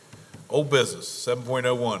 Old business,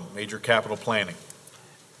 7.01, major capital planning.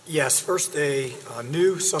 Yes, first a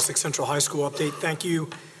new Sussex Central High School update. Thank you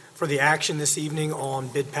for the action this evening on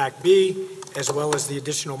Bid Pack B, as well as the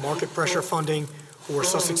additional market pressure funding for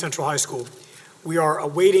Sussex Central High School. We are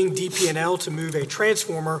awaiting DP&L to move a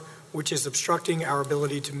transformer, which is obstructing our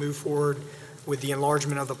ability to move forward with the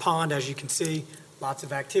enlargement of the pond. As you can see, lots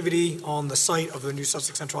of activity on the site of the new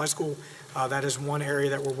Sussex Central High School. That is one area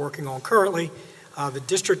that we're working on currently. The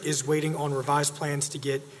district is waiting on revised plans to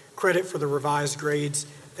get credit for the revised grades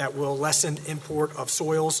that will lessen import of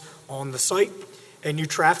soils on the site. A new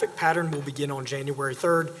traffic pattern will begin on January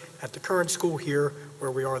 3rd at the current school here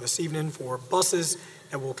where we are this evening for buses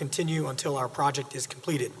that will continue until our project is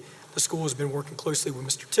completed. the school has been working closely with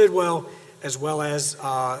Mr. Tidwell as well as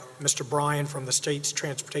Mr. Bryan from the state's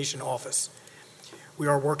transportation office. We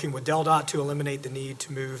are working with DelDOT to eliminate the need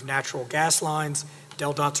to move natural gas lines.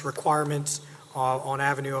 DelDOT's requirements on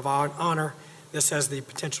Avenue of Honor. This has the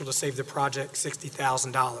potential to save the project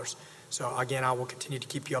 $60,000. So again, I will continue to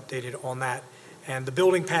keep you updated on that. And the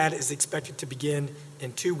building pad is expected to begin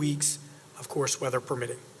in 2 weeks, of course, weather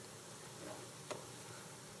permitting.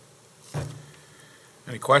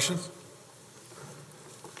 Any questions?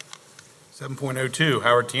 7.02,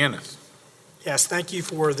 Howard Tiennes. Yes, thank you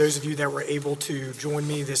for those of you that were able to join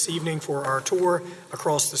me this evening for our tour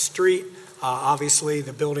across the street. Obviously,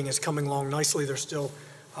 the building is coming along nicely. There's still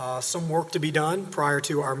some work to be done prior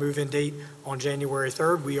to our move-in date on January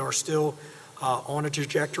 3rd. We are still on a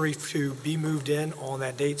trajectory to be moved in on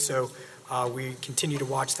that date, so we continue to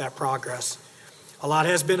watch that progress. A lot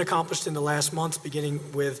has been accomplished in the last months, beginning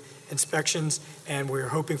with inspections, and we're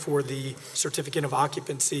hoping for the certificate of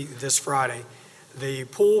occupancy this Friday. The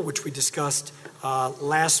pool, which we discussed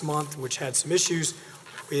last month, which had some issues,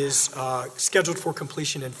 is scheduled for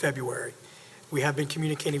completion in February. We have been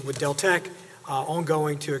communicating with Del Tech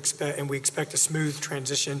ongoing and we expect a smooth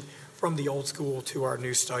transition from the old school to our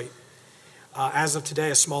new site. As of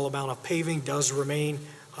today, a small amount of paving does remain,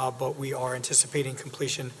 but we are anticipating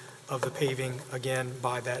completion of the paving again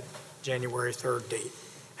by that January 3rd date.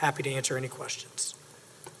 Happy to answer any questions.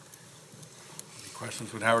 Any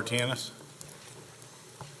questions with Howard Tiennes?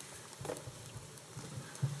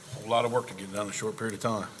 A whole lot of work to get done in a short period of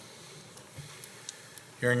time.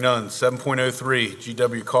 Hearing none. 7.03,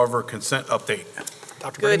 GW Carver consent update.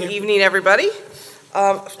 Dr. Good Birmingham? evening, everybody.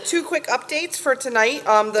 Two quick updates for tonight.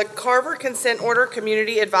 The Carver Consent Order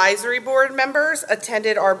Community Advisory Board members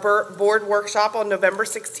attended our board workshop on November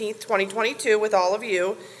 16th, 2022 with all of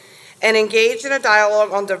you and engaged in a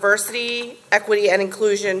dialogue on diversity, equity, and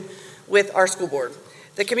inclusion with our school board.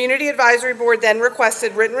 The Community Advisory Board then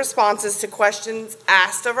requested written responses to questions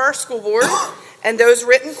asked of our school board, and those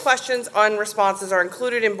written questions and responses are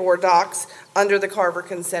included in board docs under the Carver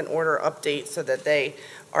Consent Order update so that they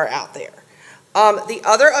are out there. The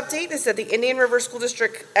other update is that the Indian River School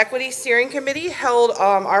District Equity Steering Committee held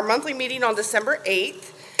our monthly meeting on December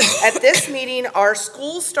 8th. At this meeting, our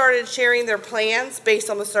schools started sharing their plans based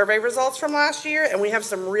on the survey results from last year, and we have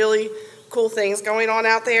some really cool things going on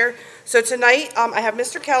out there. So tonight, I have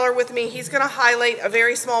Mr. Keller with me. He's going to highlight a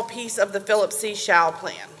very small piece of the Philip C. Schau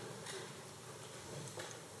plan.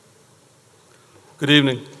 Good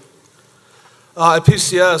evening. At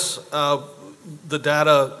PCS, the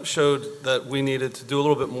data showed that we needed to do a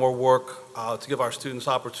little bit more work to give our students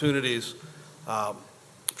opportunities,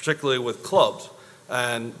 particularly with clubs.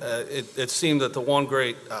 And it seemed that the one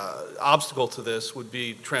great obstacle to this would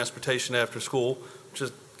be transportation after school, which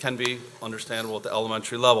can be understandable at the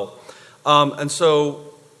elementary level. And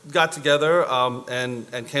so got together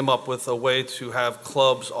and came up with a way to have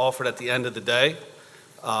clubs offered at the end of the day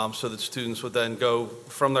so that students would then go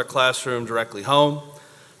from their classroom directly home.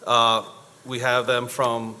 We have them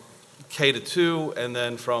from K to 2 and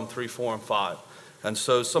then from 3, 4, and 5. And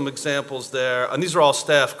so some examples there, and these are all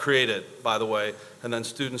staff created, by the way, and then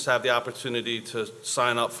students have the opportunity to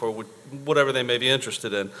sign up for whatever they may be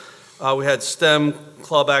interested in. We had STEM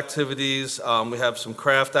club activities, we have some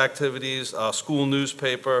craft activities, school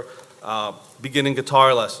newspaper, beginning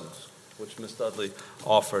guitar lessons, which Ms. Dudley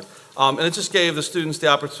offered. And it just gave the students the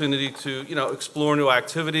opportunity to, explore new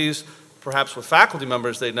activities, perhaps with faculty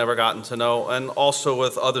members they'd never gotten to know, and also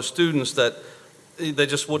with other students that they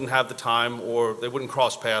just wouldn't have the time or they wouldn't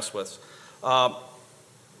cross paths with.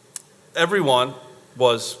 Everyone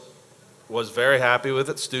was very happy with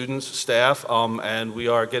it, students, staff, and we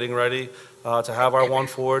are getting ready to have our one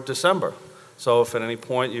for December. So if at any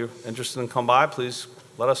point you're interested in come by, please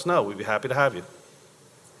let us know. We'd be happy to have you.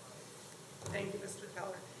 Thank you, Mr.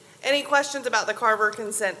 Keller. Any questions about the Carver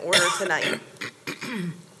Consent Order tonight?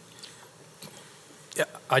 Yeah,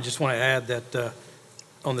 I just want to add that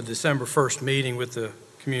on the December 1st meeting with the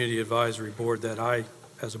Community Advisory Board that I,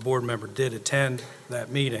 as a board member, did attend that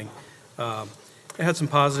meeting. I had some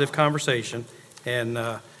positive conversation, and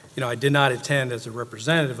I did not attend as a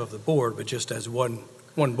representative of the board, but just as one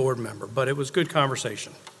board member. But it was good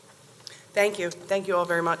conversation. Thank you. Thank you all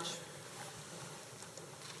very much.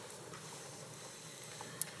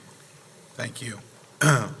 Thank you.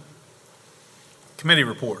 Committee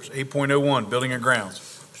reports, 8.01, Building and Grounds.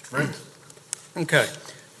 Mr. Prince. Okay.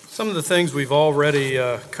 Some of the things we've already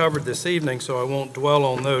covered this evening, so I won't dwell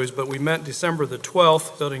on those, but we met December the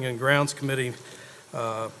 12th, Building and Grounds Committee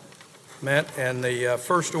met, and the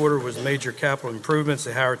first order was major capital improvements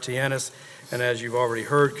at Howard Tiennes, and as you've already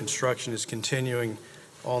heard, construction is continuing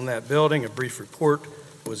on that building. A brief report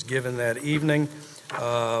was given that evening.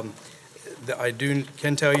 I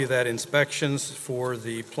can tell you that inspections for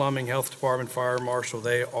the plumbing, health department, fire marshal,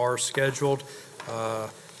 they are scheduled,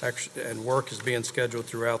 and work is being scheduled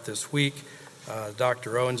throughout this week.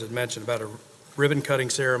 Dr. Owens had mentioned about a ribbon cutting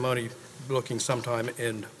ceremony looking sometime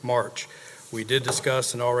in March. We did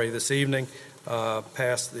discuss, and already this evening,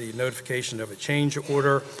 passed the notification of a change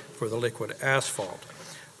order for the liquid asphalt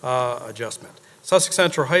adjustment. Sussex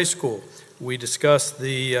Central High School, we discussed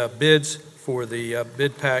the bids for the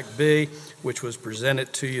bid pack B, which was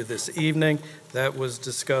presented to you this evening. That was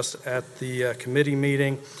discussed at the committee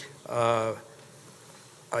meeting. I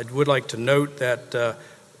would like to note that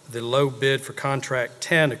the low bid for contract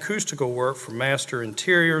 10 acoustical work for Master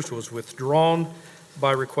Interiors was withdrawn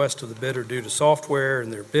by request of the bidder due to software in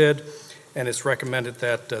their bid, and it's recommended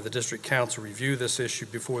that the district council review this issue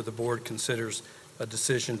before the board considers a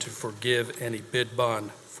decision to forgive any bid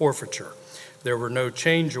bond forfeiture. There were no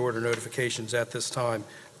change order notifications at this time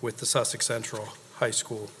with the Sussex Central High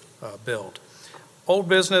School build. Old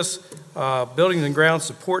business, Buildings and Grounds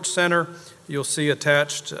Support Center. You'll see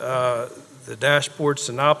attached the dashboard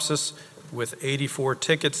synopsis with 84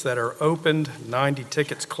 tickets that are opened, 90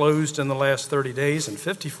 tickets closed in the last 30 days, and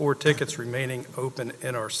 54 tickets remaining open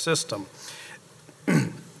in our system.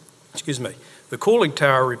 Excuse me. The cooling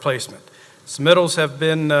tower replacement. Submittals have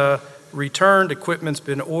been returned, equipment's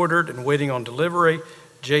been ordered and waiting on delivery.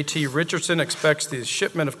 J.T. Richardson expects the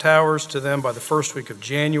shipment of towers to them by the first week of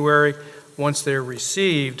January. Once they're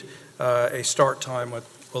received, a start time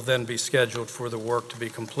will then be scheduled for the work to be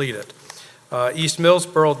completed. East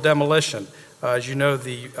Millsboro demolition. As you know,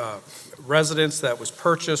 the residence that was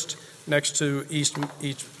purchased next to East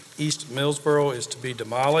Millsboro is to be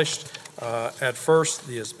demolished. At first,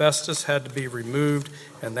 the asbestos had to be removed,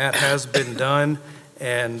 and that has been done.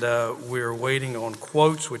 And we're waiting on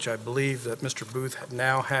quotes, which I believe that Mr. Booth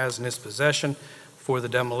now has in his possession for the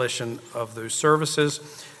demolition of those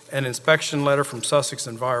services. An inspection letter from Sussex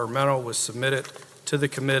Environmental was submitted to the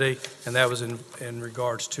committee, and that was in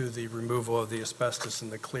regards to the removal of the asbestos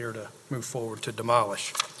and the clear to move forward to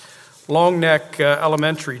demolish. Long Neck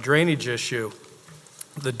Elementary drainage issue.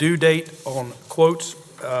 The due date on quotes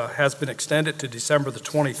has been extended to December the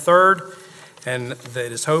 23rd, and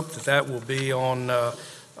it is hoped that that will be on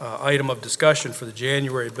item of discussion for the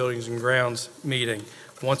January Buildings and Grounds meeting.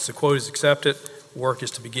 Once the quote is accepted, work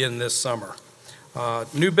is to begin this summer.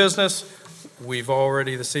 New business. We've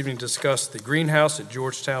already this evening discussed the greenhouse at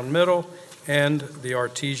Georgetown Middle and the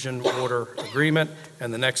artesian water agreement,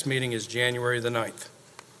 and the next meeting is January the 9th.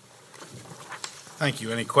 Thank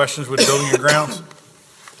you. Any questions with Building and Grounds?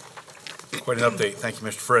 Quite an update. Thank you,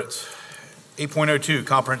 Mr. Fritz. 8.02,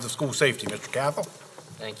 Comprehensive School Safety. Mr. Cathell?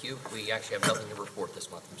 Thank you. We actually have nothing to report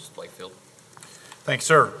this month, Mrs. Blakefield. Thanks,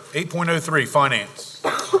 sir. 8.03, Finance.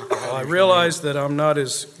 Well, I realize that I'm not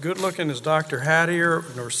as good-looking as Dr. Hattier,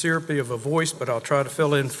 nor syrupy of a voice, but I'll try to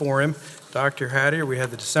fill in for him. Dr. Hattier, we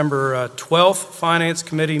had the December 12th Finance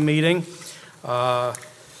Committee meeting.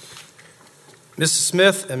 Mrs.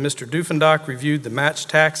 Smith and Mr. Dufendock reviewed the match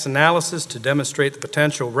tax analysis to demonstrate the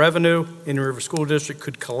potential revenue Indian River School District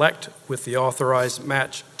could collect with the authorized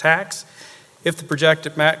match tax. If the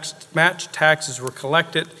projected match taxes were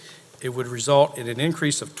collected, it would result in an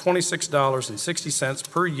increase of $26.60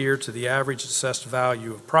 per year to the average assessed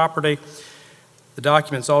value of property. The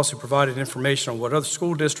documents also provided information on what other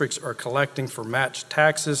school districts are collecting for match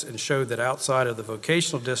taxes and showed that outside of the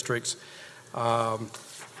vocational districts,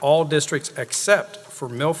 all districts except for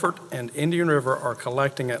Milford and Indian River are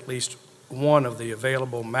collecting at least one of the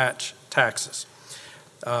available match taxes.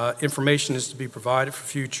 Information is to be provided for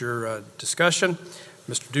future discussion.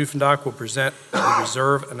 Mr. Dufendock will present the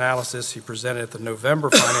reserve analysis he presented at the November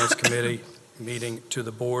Finance Committee meeting to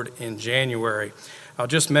the board in January. I'll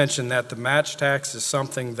just mention that the match tax is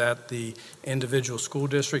something that the individual school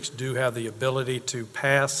districts do have the ability to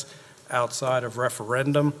pass outside of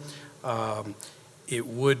referendum. It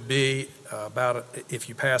would be about, if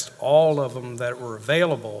you passed all of them that were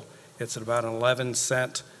available, it's at about an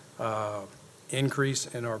 11-cent increase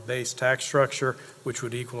in our base tax structure, which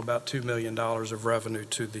would equal about $2 million of revenue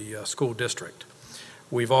to the school district.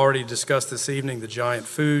 We've already discussed this evening the Giant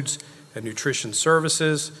Foods and Nutrition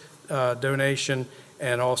Services donation,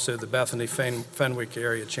 and also the Bethany Fenwick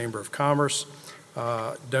Area Chamber of Commerce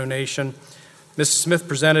donation. Mrs. Smith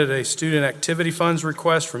presented a student activity funds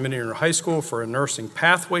request from Indian River High School for a nursing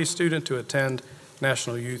pathway student to attend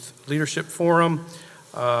National Youth Leadership Forum.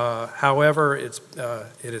 However, it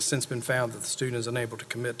has since been found that the student is unable to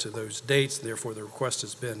commit to those dates, therefore the request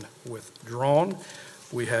has been withdrawn.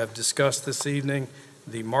 We have discussed this evening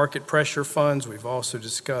the market pressure funds. We've also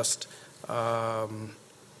discussed let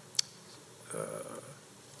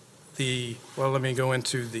me go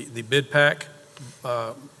into the bid pack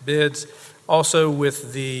bids. Also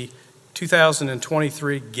with the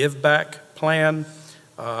 2023 Give Back Plan,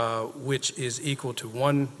 which is equal to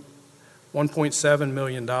 $1.7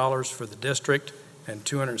 million for the district and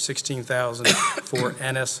 $216,000 for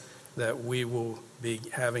Ennis that we will be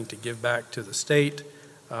having to give back to the state.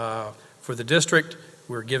 For the district,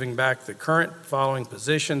 we're giving back the current following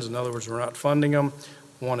positions. In other words, we're not funding them.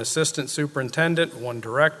 1 assistant superintendent, 1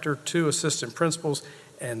 director, 2 assistant principals,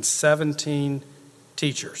 and 17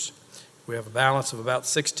 teachers. We have a balance of about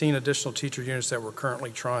 16 additional teacher units that we're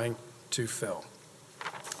currently trying to fill.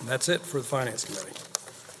 And that's it for the Finance Committee.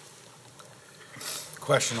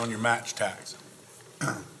 Question on your match tax.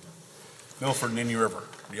 Milford and Indian River,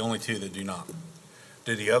 the only 2 that do not.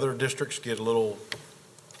 Did the other districts get a little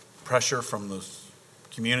pressure from the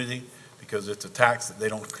community? Because it's a tax that they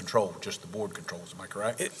don't control, just the board controls, am I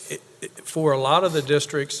correct? For a lot of the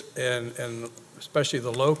districts, and especially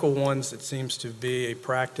the local ones, it seems to be a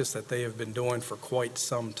practice that they have been doing for quite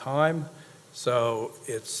some time. So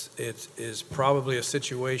it is probably a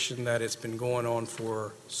situation that it's been going on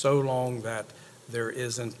for so long that there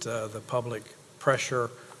isn't the public pressure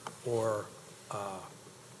or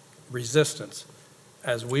resistance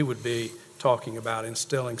as we would be talking about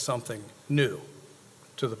instilling something new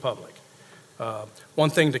to the public.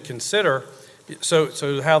 One thing to consider,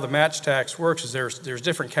 so how the match tax works is there's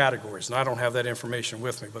different categories, and I don't have that information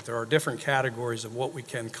with me, but there are different categories of what we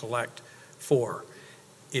can collect for.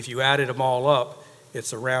 If you added them all up,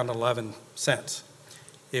 it's around 11 cents.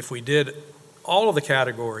 If we did all of the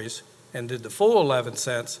categories and did the full 11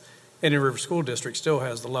 cents, Indian River School District still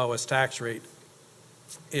has the lowest tax rate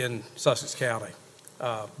in Sussex County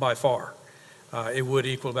by far. It would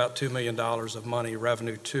equal about $2 million of money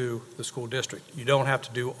revenue to the school district. You don't have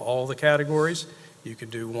to do all the categories. You could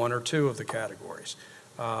do 1 or 2 of the categories.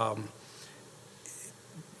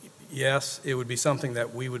 Yes, it would be something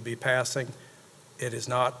that we would be passing. It is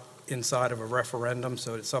not inside of a referendum,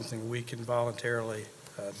 so it's something we can voluntarily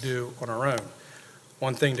do on our own.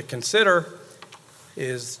 One thing to consider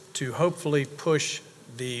is to hopefully push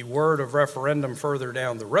the word of referendum further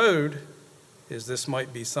down the road, is this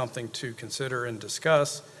might be something to consider and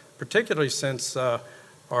discuss, particularly since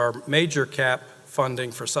our major cap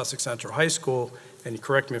funding for Sussex Central High School, and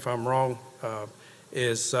correct me if I'm wrong,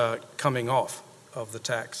 is coming off of the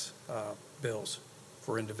tax bills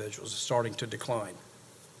for individuals. It's starting to decline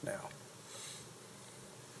now.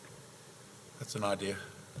 That's an idea.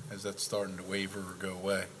 As that's starting to waver or go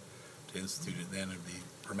away, to institute it, then it'd be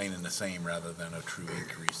remaining the same rather than a true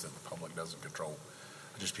increase that the public doesn't control.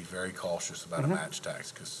 I'd just be very cautious about a match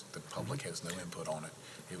tax because the public has no input on it.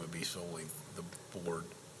 It would be solely the board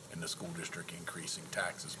and the school district increasing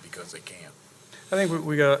taxes because they can. I think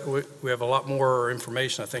we have a lot more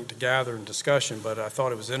information, I think, to gather and discussion, but I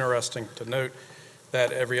thought it was interesting to note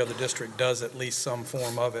that every other district does at least some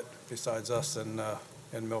form of it besides us in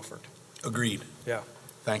Milford. Agreed. Yeah.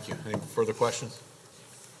 Thank you. Any further questions?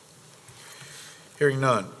 Hearing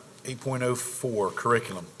none. 8.04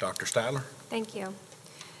 curriculum. Dr. Statler? Thank you.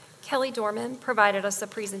 Kelly Dorman provided us a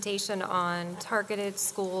presentation on targeted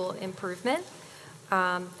school improvement.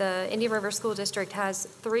 The Indian River School District has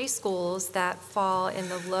 3 schools that fall in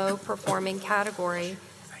the low-performing category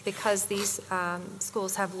because these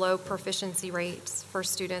schools have low proficiency rates for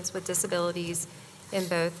students with disabilities in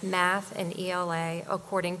both math and ELA,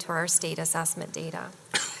 according to our state assessment data.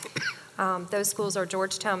 Those schools are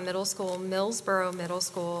Georgetown Middle School, Millsboro Middle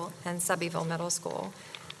School, and Subbyville Middle School.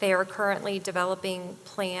 They are currently developing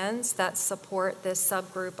plans that support this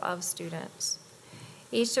subgroup of students.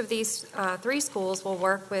 Each of these 3 schools will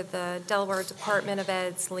work with the Delaware Department of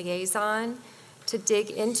Ed's liaison to dig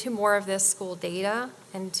into more of this school data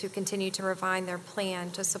and to continue to refine their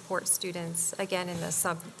plan to support students, again, in this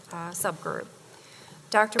subgroup.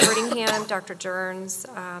 Dr. Brittingham, Dr. Jones,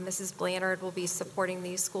 Mrs. Blanchard will be supporting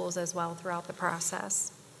these schools as well throughout the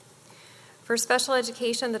process. For special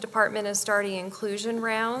education, the department is starting inclusion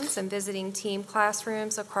rounds and visiting team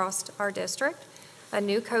classrooms across our district. A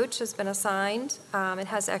new coach has been assigned. It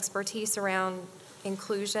has expertise around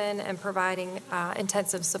inclusion and providing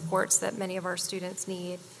intensive supports that many of our students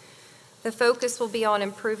need. The focus will be on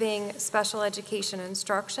improving special education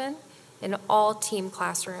instruction in all team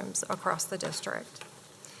classrooms across the district.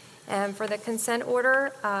 And for the consent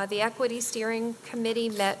order, the Equity Steering Committee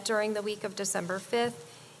met during the week of December 5th.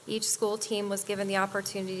 Each school team was given the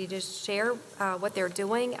opportunity to share what they're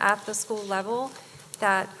doing at the school level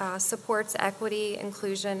that supports equity,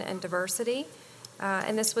 inclusion, and diversity.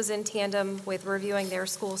 and this was in tandem with reviewing their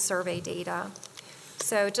school survey data.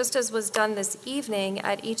 So just as was done this evening,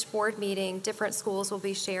 at each board meeting, different schools will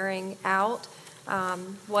be sharing out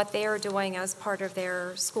what they are doing as part of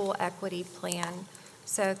their school equity plan.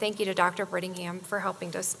 So thank you to Dr. Brittingham for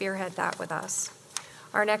helping to spearhead that with us.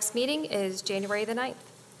 Our next meeting is January the 9th.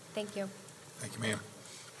 Thank you. Thank you, ma'am.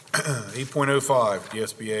 8.05, the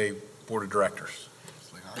SBA Board of Directors.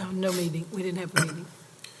 No meeting. We didn't have a meeting.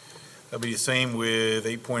 That'll be the same with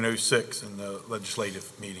 8.06 in the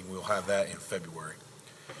legislative meeting. We'll have that in February.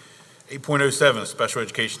 8.07, Special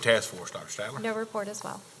Education Task Force, Dr. Stadler. No report as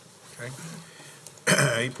well. Okay.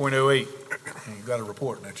 8.08, you've got a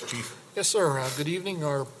report, next, Chief. Yes, sir. Good evening.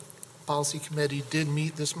 Our policy committee did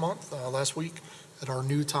meet this month, last week, at our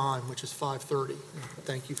new time, which is 5:30.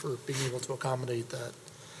 Thank you for being able to accommodate that.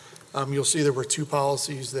 You'll see there were two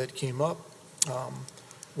policies that came up.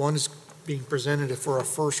 One is being presented for a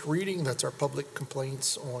first reading. That's our public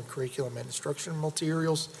complaints on curriculum and instructional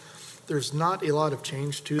materials. There's not a lot of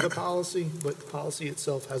change to the policy, but the policy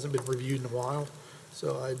itself hasn't been reviewed in a while.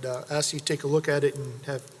 So I'd ask you to take a look at it and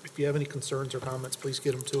if you have any concerns or comments, please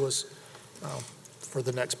get them to us for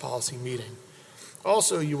the next policy meeting.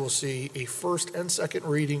 Also, you will see a first and second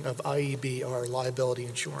reading of IEB, our liability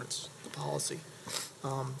insurance policy.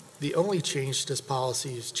 The only change to this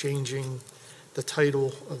policy is changing the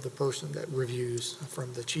title of the person that reviews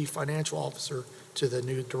from the Chief Financial Officer to the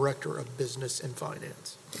new Director of Business and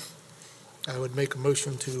Finance. I would make a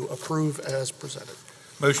motion to approve as presented.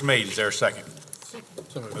 Motion made, is there a second?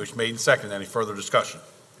 Motion made and seconded. Any further discussion?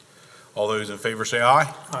 All those in favor say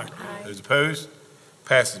aye. Aye. Those opposed?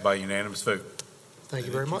 Passes by unanimous vote. Thank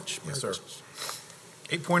you very much. Yes, Merry sir. Christmas.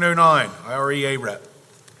 8.09, IREA rep.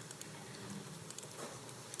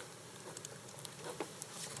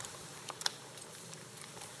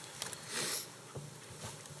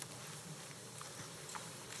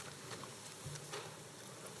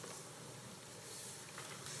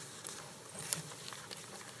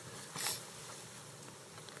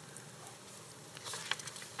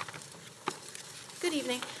 Good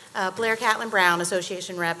evening. Blair Catlin Brown,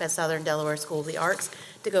 Association Rep at Southern Delaware School of the Arts.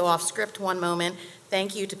 To go off script one moment,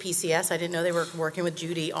 thank you to PCS. I didn't know they were working with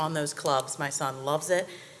Judy on those clubs. My son loves it,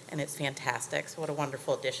 and it's fantastic. So what a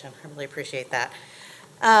wonderful addition. I really appreciate that.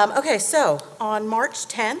 Okay, so on March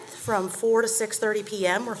 10th from 4 to 6:30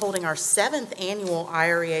 p.m., we're holding our 7th annual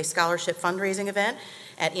IREA Scholarship Fundraising event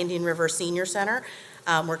at Indian River Senior Center.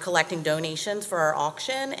 We're collecting donations for our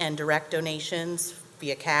auction and direct donations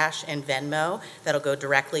via cash and Venmo that'll go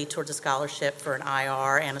directly towards a scholarship for an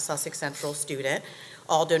IR and a Sussex Central student.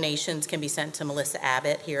 All donations can be sent to Melissa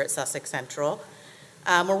Abbott here at Sussex Central.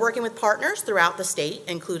 We're working with partners throughout the state,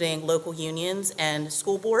 including local unions and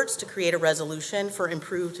school boards, to create a resolution for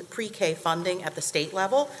improved pre-K funding at the state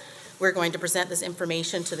level. We're going to present this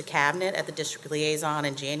information to the cabinet at the district liaison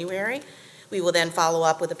in January. We will then follow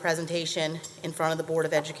up with a presentation in front of the Board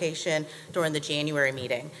of Education during the January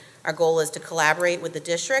meeting. Our goal is to collaborate with the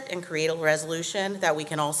district and create a resolution that we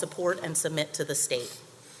can all support and submit to the state.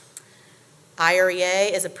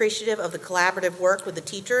 IREA is appreciative of the collaborative work with the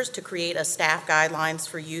teachers to create a staff guidelines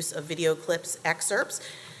for use of video clips excerpts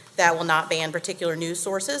that will not ban particular news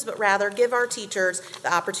sources, but rather give our teachers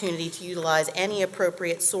the opportunity to utilize any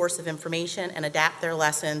appropriate source of information and adapt their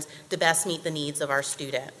lessons to best meet the needs of our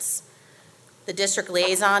students. The district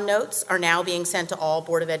liaison notes are now being sent to all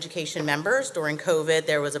Board of Education members. During COVID,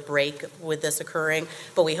 there was a break with this occurring,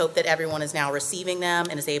 but we hope that everyone is now receiving them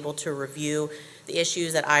and is able to review the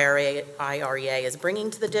issues that IREA is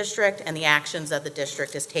bringing to the district and the actions that the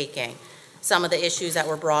district is taking. Some of the issues that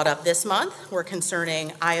were brought up this month were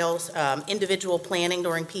concerning IELTS, individual planning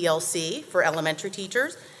during PLC for elementary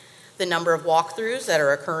teachers, the number of walkthroughs that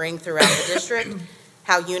are occurring throughout the district,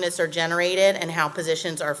 how units are generated and how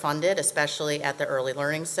positions are funded, especially at the Early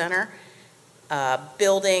Learning Center,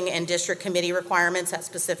 building and district committee requirements at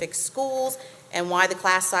specific schools, and why the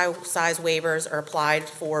class size waivers are applied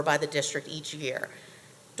for by the district each year.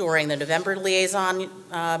 During the November liaison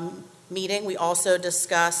meeting, we also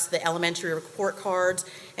discussed the elementary report cards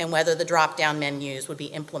and whether the drop-down menus would be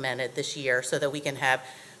implemented this year so that we can have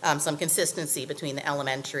some consistency between the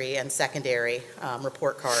elementary and secondary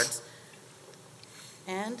report cards.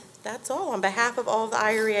 And that's all. On behalf of all of the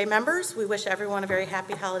IREA members, we wish everyone a very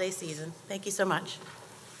happy holiday season. Thank you so much.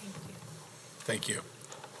 Thank you.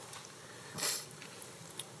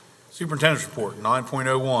 Superintendent's report,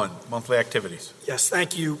 9.01, monthly activities. Yes,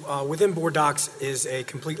 thank you. Within Board Docs is a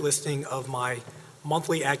complete listing of my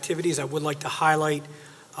monthly activities. I would like to highlight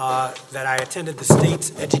that I attended the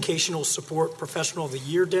state's Educational Support Professional of the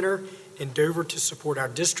Year dinner in Dover to support our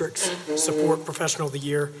district's Support Professional of the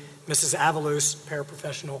Year. Mrs. Avalos,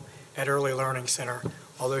 paraprofessional at Early Learning Center.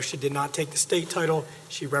 Although she did not take the state title,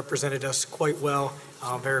 she represented us quite well.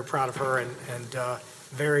 I'm very proud of her and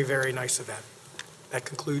very, very nice event. That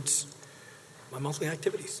concludes my monthly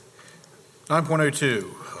activities.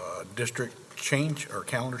 9.02, district change or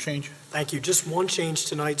calendar change. Thank you. Just one change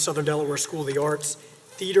tonight, Southern Delaware School of the Arts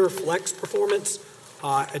Theater Flex Performance,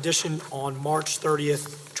 edition on March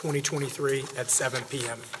 30th, 2023 at 7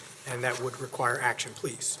 p.m. And that would require action,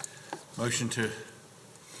 please. Motion to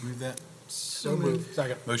move that. So moved.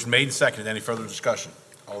 Second. Motion made and seconded. Any further discussion?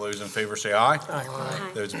 All those in favor say aye.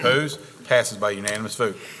 Aye. Those opposed, passes by unanimous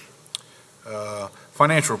vote.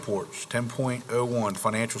 Financial reports, 10.01,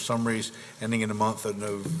 financial summaries ending in the month of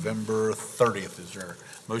November 30th. Is there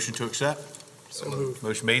a motion to accept? So moved.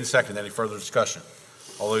 Motion made and seconded. Any further discussion?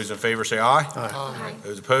 All those in favor say aye. Aye.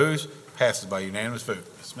 Those opposed, passes by unanimous vote.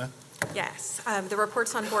 Ms. Smith? Yes, the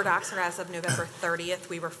reports on board docs are as of November 30th.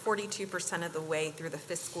 We were 42% of the way through the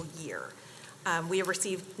fiscal year. We have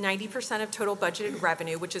received 90% of total budgeted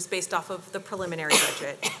revenue, which is based off of the preliminary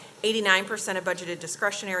budget, 89% of budgeted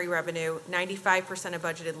discretionary revenue, 95% of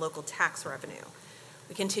budgeted local tax revenue.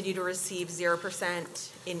 We continue to receive 0%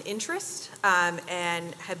 in interest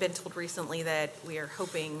and have been told recently that we are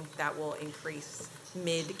hoping that will increase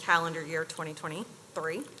mid-calendar year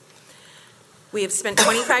 2023. We have spent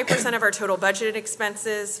 25% of our total budgeted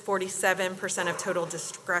expenses, 47% of total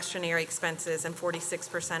discretionary expenses, and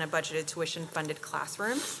 46% of budgeted tuition-funded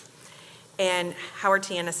classrooms. And Howard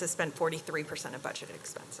T. Ennis has spent 43% of budgeted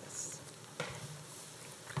expenses.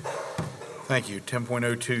 Thank you.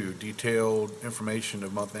 10.02, detailed information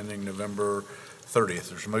of month ending November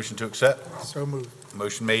 30th. There's a motion to accept? So moved.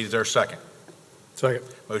 Motion made. Is there a second? Second.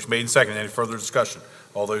 Motion made and seconded. Any further discussion?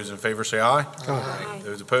 All those in favor say aye. Aye.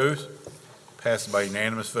 Those opposed? Passes by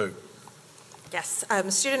unanimous vote. Yes,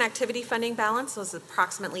 student activity funding balance was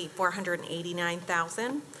approximately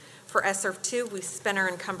 $489,000. For ESSER 2, we spent or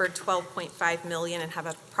encumbered $12.5 million and have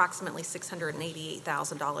approximately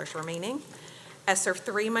 $688,000 remaining. ESSER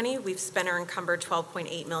 3 money, we've spent or encumbered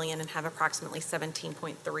 $12.8 million and have approximately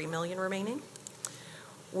 $17.3 million remaining.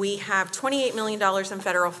 We have $28 million in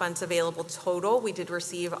federal funds available total. We did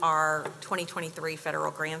receive our 2023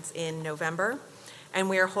 federal grants in November. And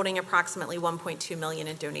we are holding approximately $1.2 million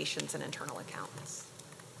in donations and internal accounts.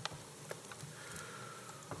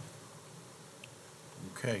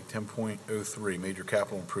 Okay, 10.03, major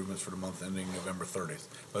capital improvements for the month ending November 30th.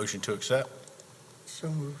 Motion to accept? So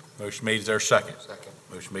moved. Motion made. Is there a second? Second.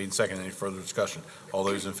 Motion made and seconded. Any further discussion? All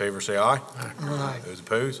those in favor say aye. Aye. Those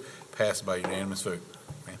opposed? Passed by unanimous vote.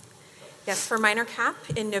 Ma'am. Yes, for minor cap,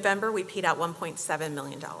 in November, we paid out $1.7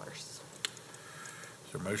 million. Is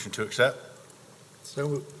there a motion to accept? So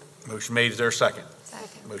moved. Motion made. Is there a second?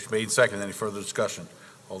 Second. Motion made and seconded. Any further discussion?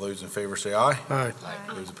 All those in favor say aye. Aye.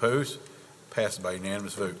 Those opposed? Passed by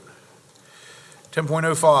unanimous vote.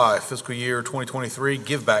 10.05, fiscal year 2023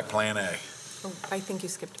 Give Back Plan A. Oh, I think you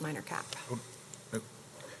skipped minor cap.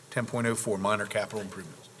 10.04, minor capital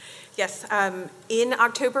improvements. Yes, in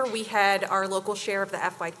October, we had our local share of the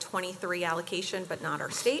FY23 allocation, but not our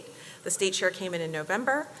state. The state share came in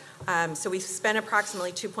November. So we've spent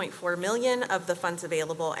approximately $2.4 million of the funds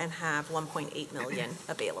available and have $1.8 million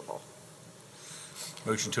available.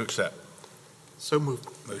 Motion to accept. So moved.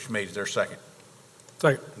 Motion made. Is there a second?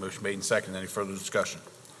 Second. Motion made and seconded. Any further discussion?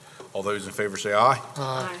 All those in favor say aye.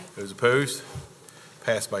 Aye. Those opposed?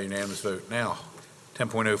 Passed by unanimous vote. Now,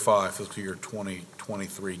 10.05, fiscal year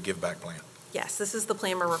 2023 Give Back Plan. Yes, this is the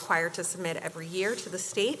plan we're required to submit every year to the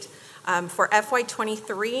state. For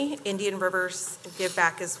FY23, Indian River's give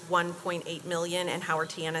back is $1.8 million and Howard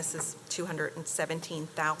T. Ennis is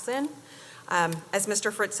 $217,000. As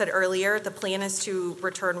Mr. Fritz said earlier, the plan is to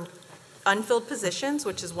return unfilled positions,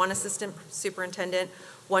 which is one assistant superintendent,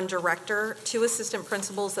 one director, 2 assistant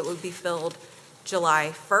principals that would be filled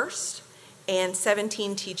July 1st, and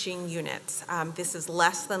 17 teaching units. This is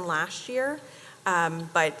less than last year.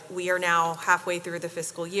 But we are now halfway through the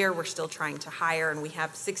fiscal year. We're still trying to hire, and we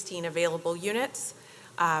have 16 available units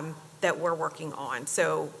that we're working on.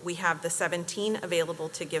 So we have the 17 available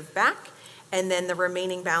to give back, and then the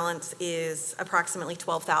remaining balance is approximately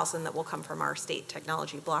 $12,000 that will come from our state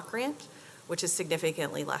technology block grant, which is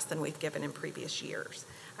significantly less than we've given in previous years.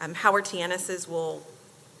 Howard T. Ennis's will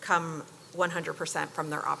come 100% from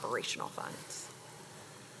their operational funds.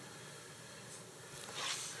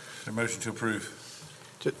 Is there a motion to approve?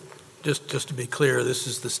 Just to be clear, this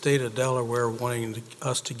is the state of Delaware wanting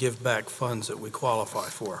us to give back funds that we qualify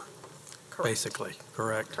for, Correct. basically,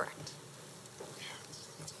 correct? Correct.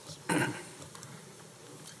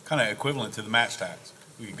 Kind of equivalent to the match tax.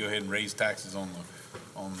 We could go ahead and raise taxes on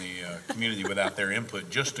on the community without their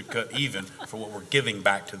input, just to cut even for what we're giving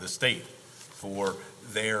back to the state for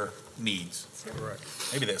their needs. Correct.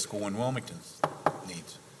 Maybe that school in Wilmington's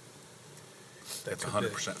needs. That's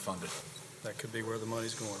 100% funded. That could be where the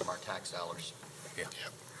money's going. From our tax dollars. Yeah.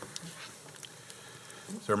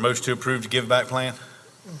 Is there a motion to approve the give back plan?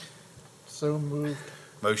 So moved.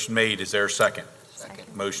 Motion made. Is there a second?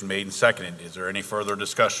 Second. Motion made and seconded. Is there any further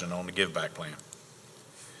discussion on the give back plan?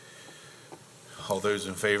 All those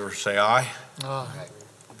in favor say aye. Aye.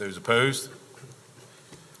 Those opposed?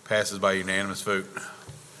 Passes by unanimous vote.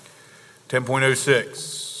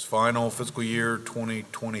 10.06, final fiscal year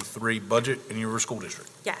 2023 budget in your school district.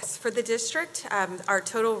 Yes, for the district, our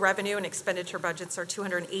total revenue and expenditure budgets are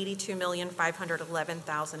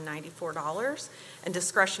 $282,511,094, and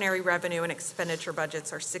discretionary revenue and expenditure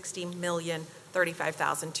budgets are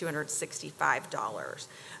 $60,035,265.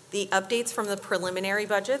 The updates from the preliminary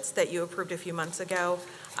budgets that you approved a few months ago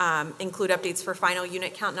include updates for final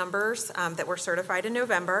unit count numbers that were certified in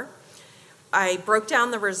November. I broke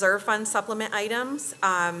down the reserve fund supplement items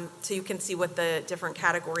so you can see what the different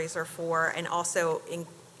categories are for, and also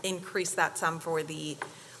increase that sum for the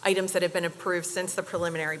items that have been approved since the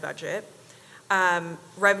preliminary budget.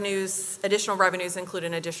 Additional revenues include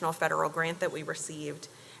an additional federal grant that we received.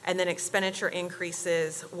 And then expenditure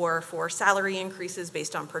increases were for salary increases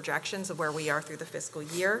based on projections of where we are through the fiscal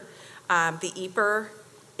year. The EPR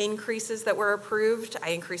increases that were approved,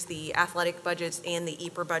 I increased the athletic budgets and the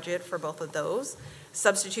EPR budget for both of those.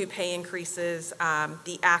 Substitute pay increases,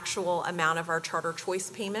 the actual amount of our charter choice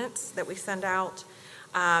payments that we send out,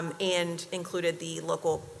 and included the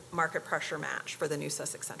local market pressure match for the new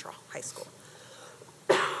Sussex Central High School.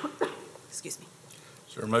 Excuse me.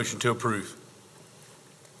 Is there a motion to approve?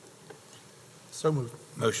 So moved.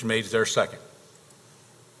 Motion made. Is there a second?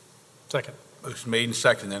 Second. Motion made and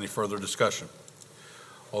seconded. Any further discussion?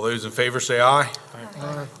 All those in favor say aye.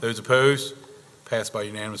 Aye. Those opposed? Passed by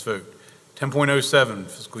unanimous vote. 10.07,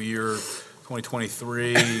 fiscal year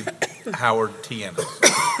 2023, Howard T. Ennis.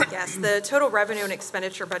 Yes, the total revenue and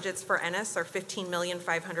expenditure budgets for Ennis are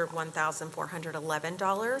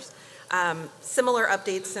 $15,501,411. Similar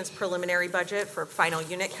updates since preliminary budget for final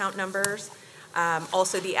unit count numbers.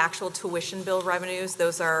 Also, the actual tuition bill revenues,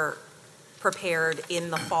 those are prepared in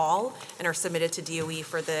the fall and are submitted to DOE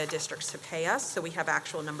for the districts to pay us. So we have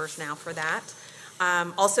actual numbers now for that.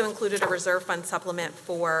 Also included a reserve fund supplement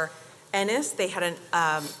for Ennis. They had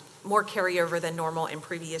more carryover than normal in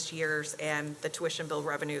previous years, and the tuition bill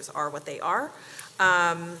revenues are what they are.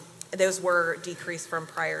 Those were decreased from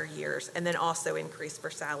prior years, and then also increased for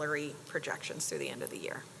salary projections through the end of the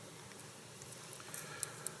year.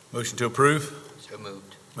 Motion to approve? So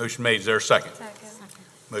moved. Motion made. Is there a second? Second.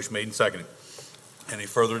 Motion made and seconded. Any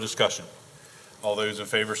further discussion? All those in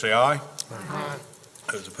favor say aye. Aye.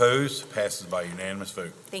 Those opposed? Passes by unanimous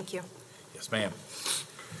vote. Thank you. Yes, ma'am.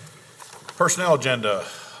 Personnel agenda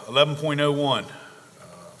 11.01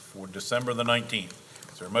 for December the 19th.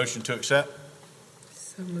 Is there a motion to accept?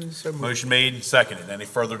 So moved. So moved. Motion made and seconded. Any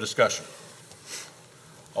further discussion?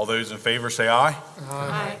 All those in favor say aye.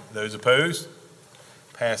 Aye. Those opposed?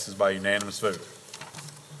 Passes by unanimous vote.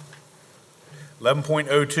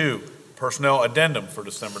 11.02, personnel addendum for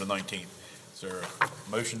December the 19th. Is there a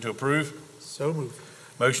motion to approve? So moved.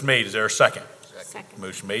 Motion made. Is there a second? Second.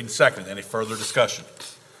 Motion made and seconded. Any further discussion?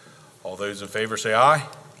 All those in favor say aye.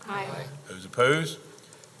 Aye. Those opposed?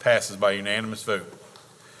 Passes by unanimous vote.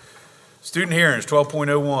 Student hearings,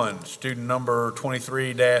 12.01, student number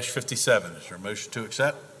 23-57. Is there a motion to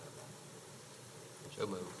accept? So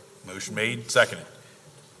moved. Motion made, seconded.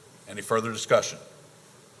 Any further discussion?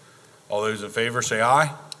 All those in favor say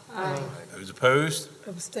aye. Aye. Those opposed?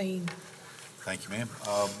 Abstain. Thank you, ma'am.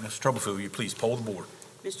 Mr. Troublefield, will you please poll the board?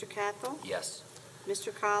 Mr. Cathell? Yes.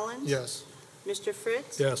 Mr. Collins? Yes. Mr.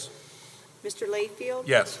 Fritz? Yes. Mr. Layfield?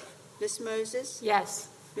 Yes. Ms. Moses? Yes.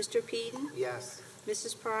 Mr. Peden? Yes.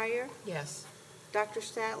 Mrs. Pryor? Yes. Dr.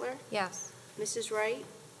 Statler? Yes. Mrs. Wright?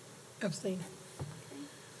 Abstain.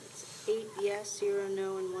 It's 8 yes, 0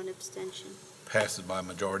 no, and 1 abstention. Passes by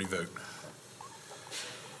majority vote.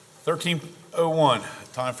 13.01,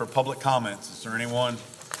 time for public comments. Is there anyone,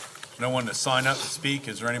 no one to sign up to speak?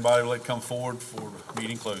 Is there anybody who'd like to come forward before the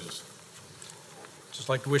meeting closes? Just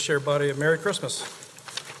like to wish everybody a Merry Christmas.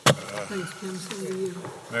 Thanks, Jim. Same to you.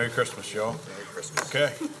 Merry Christmas, y'all. Merry Christmas.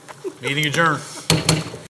 Okay. Meeting adjourned.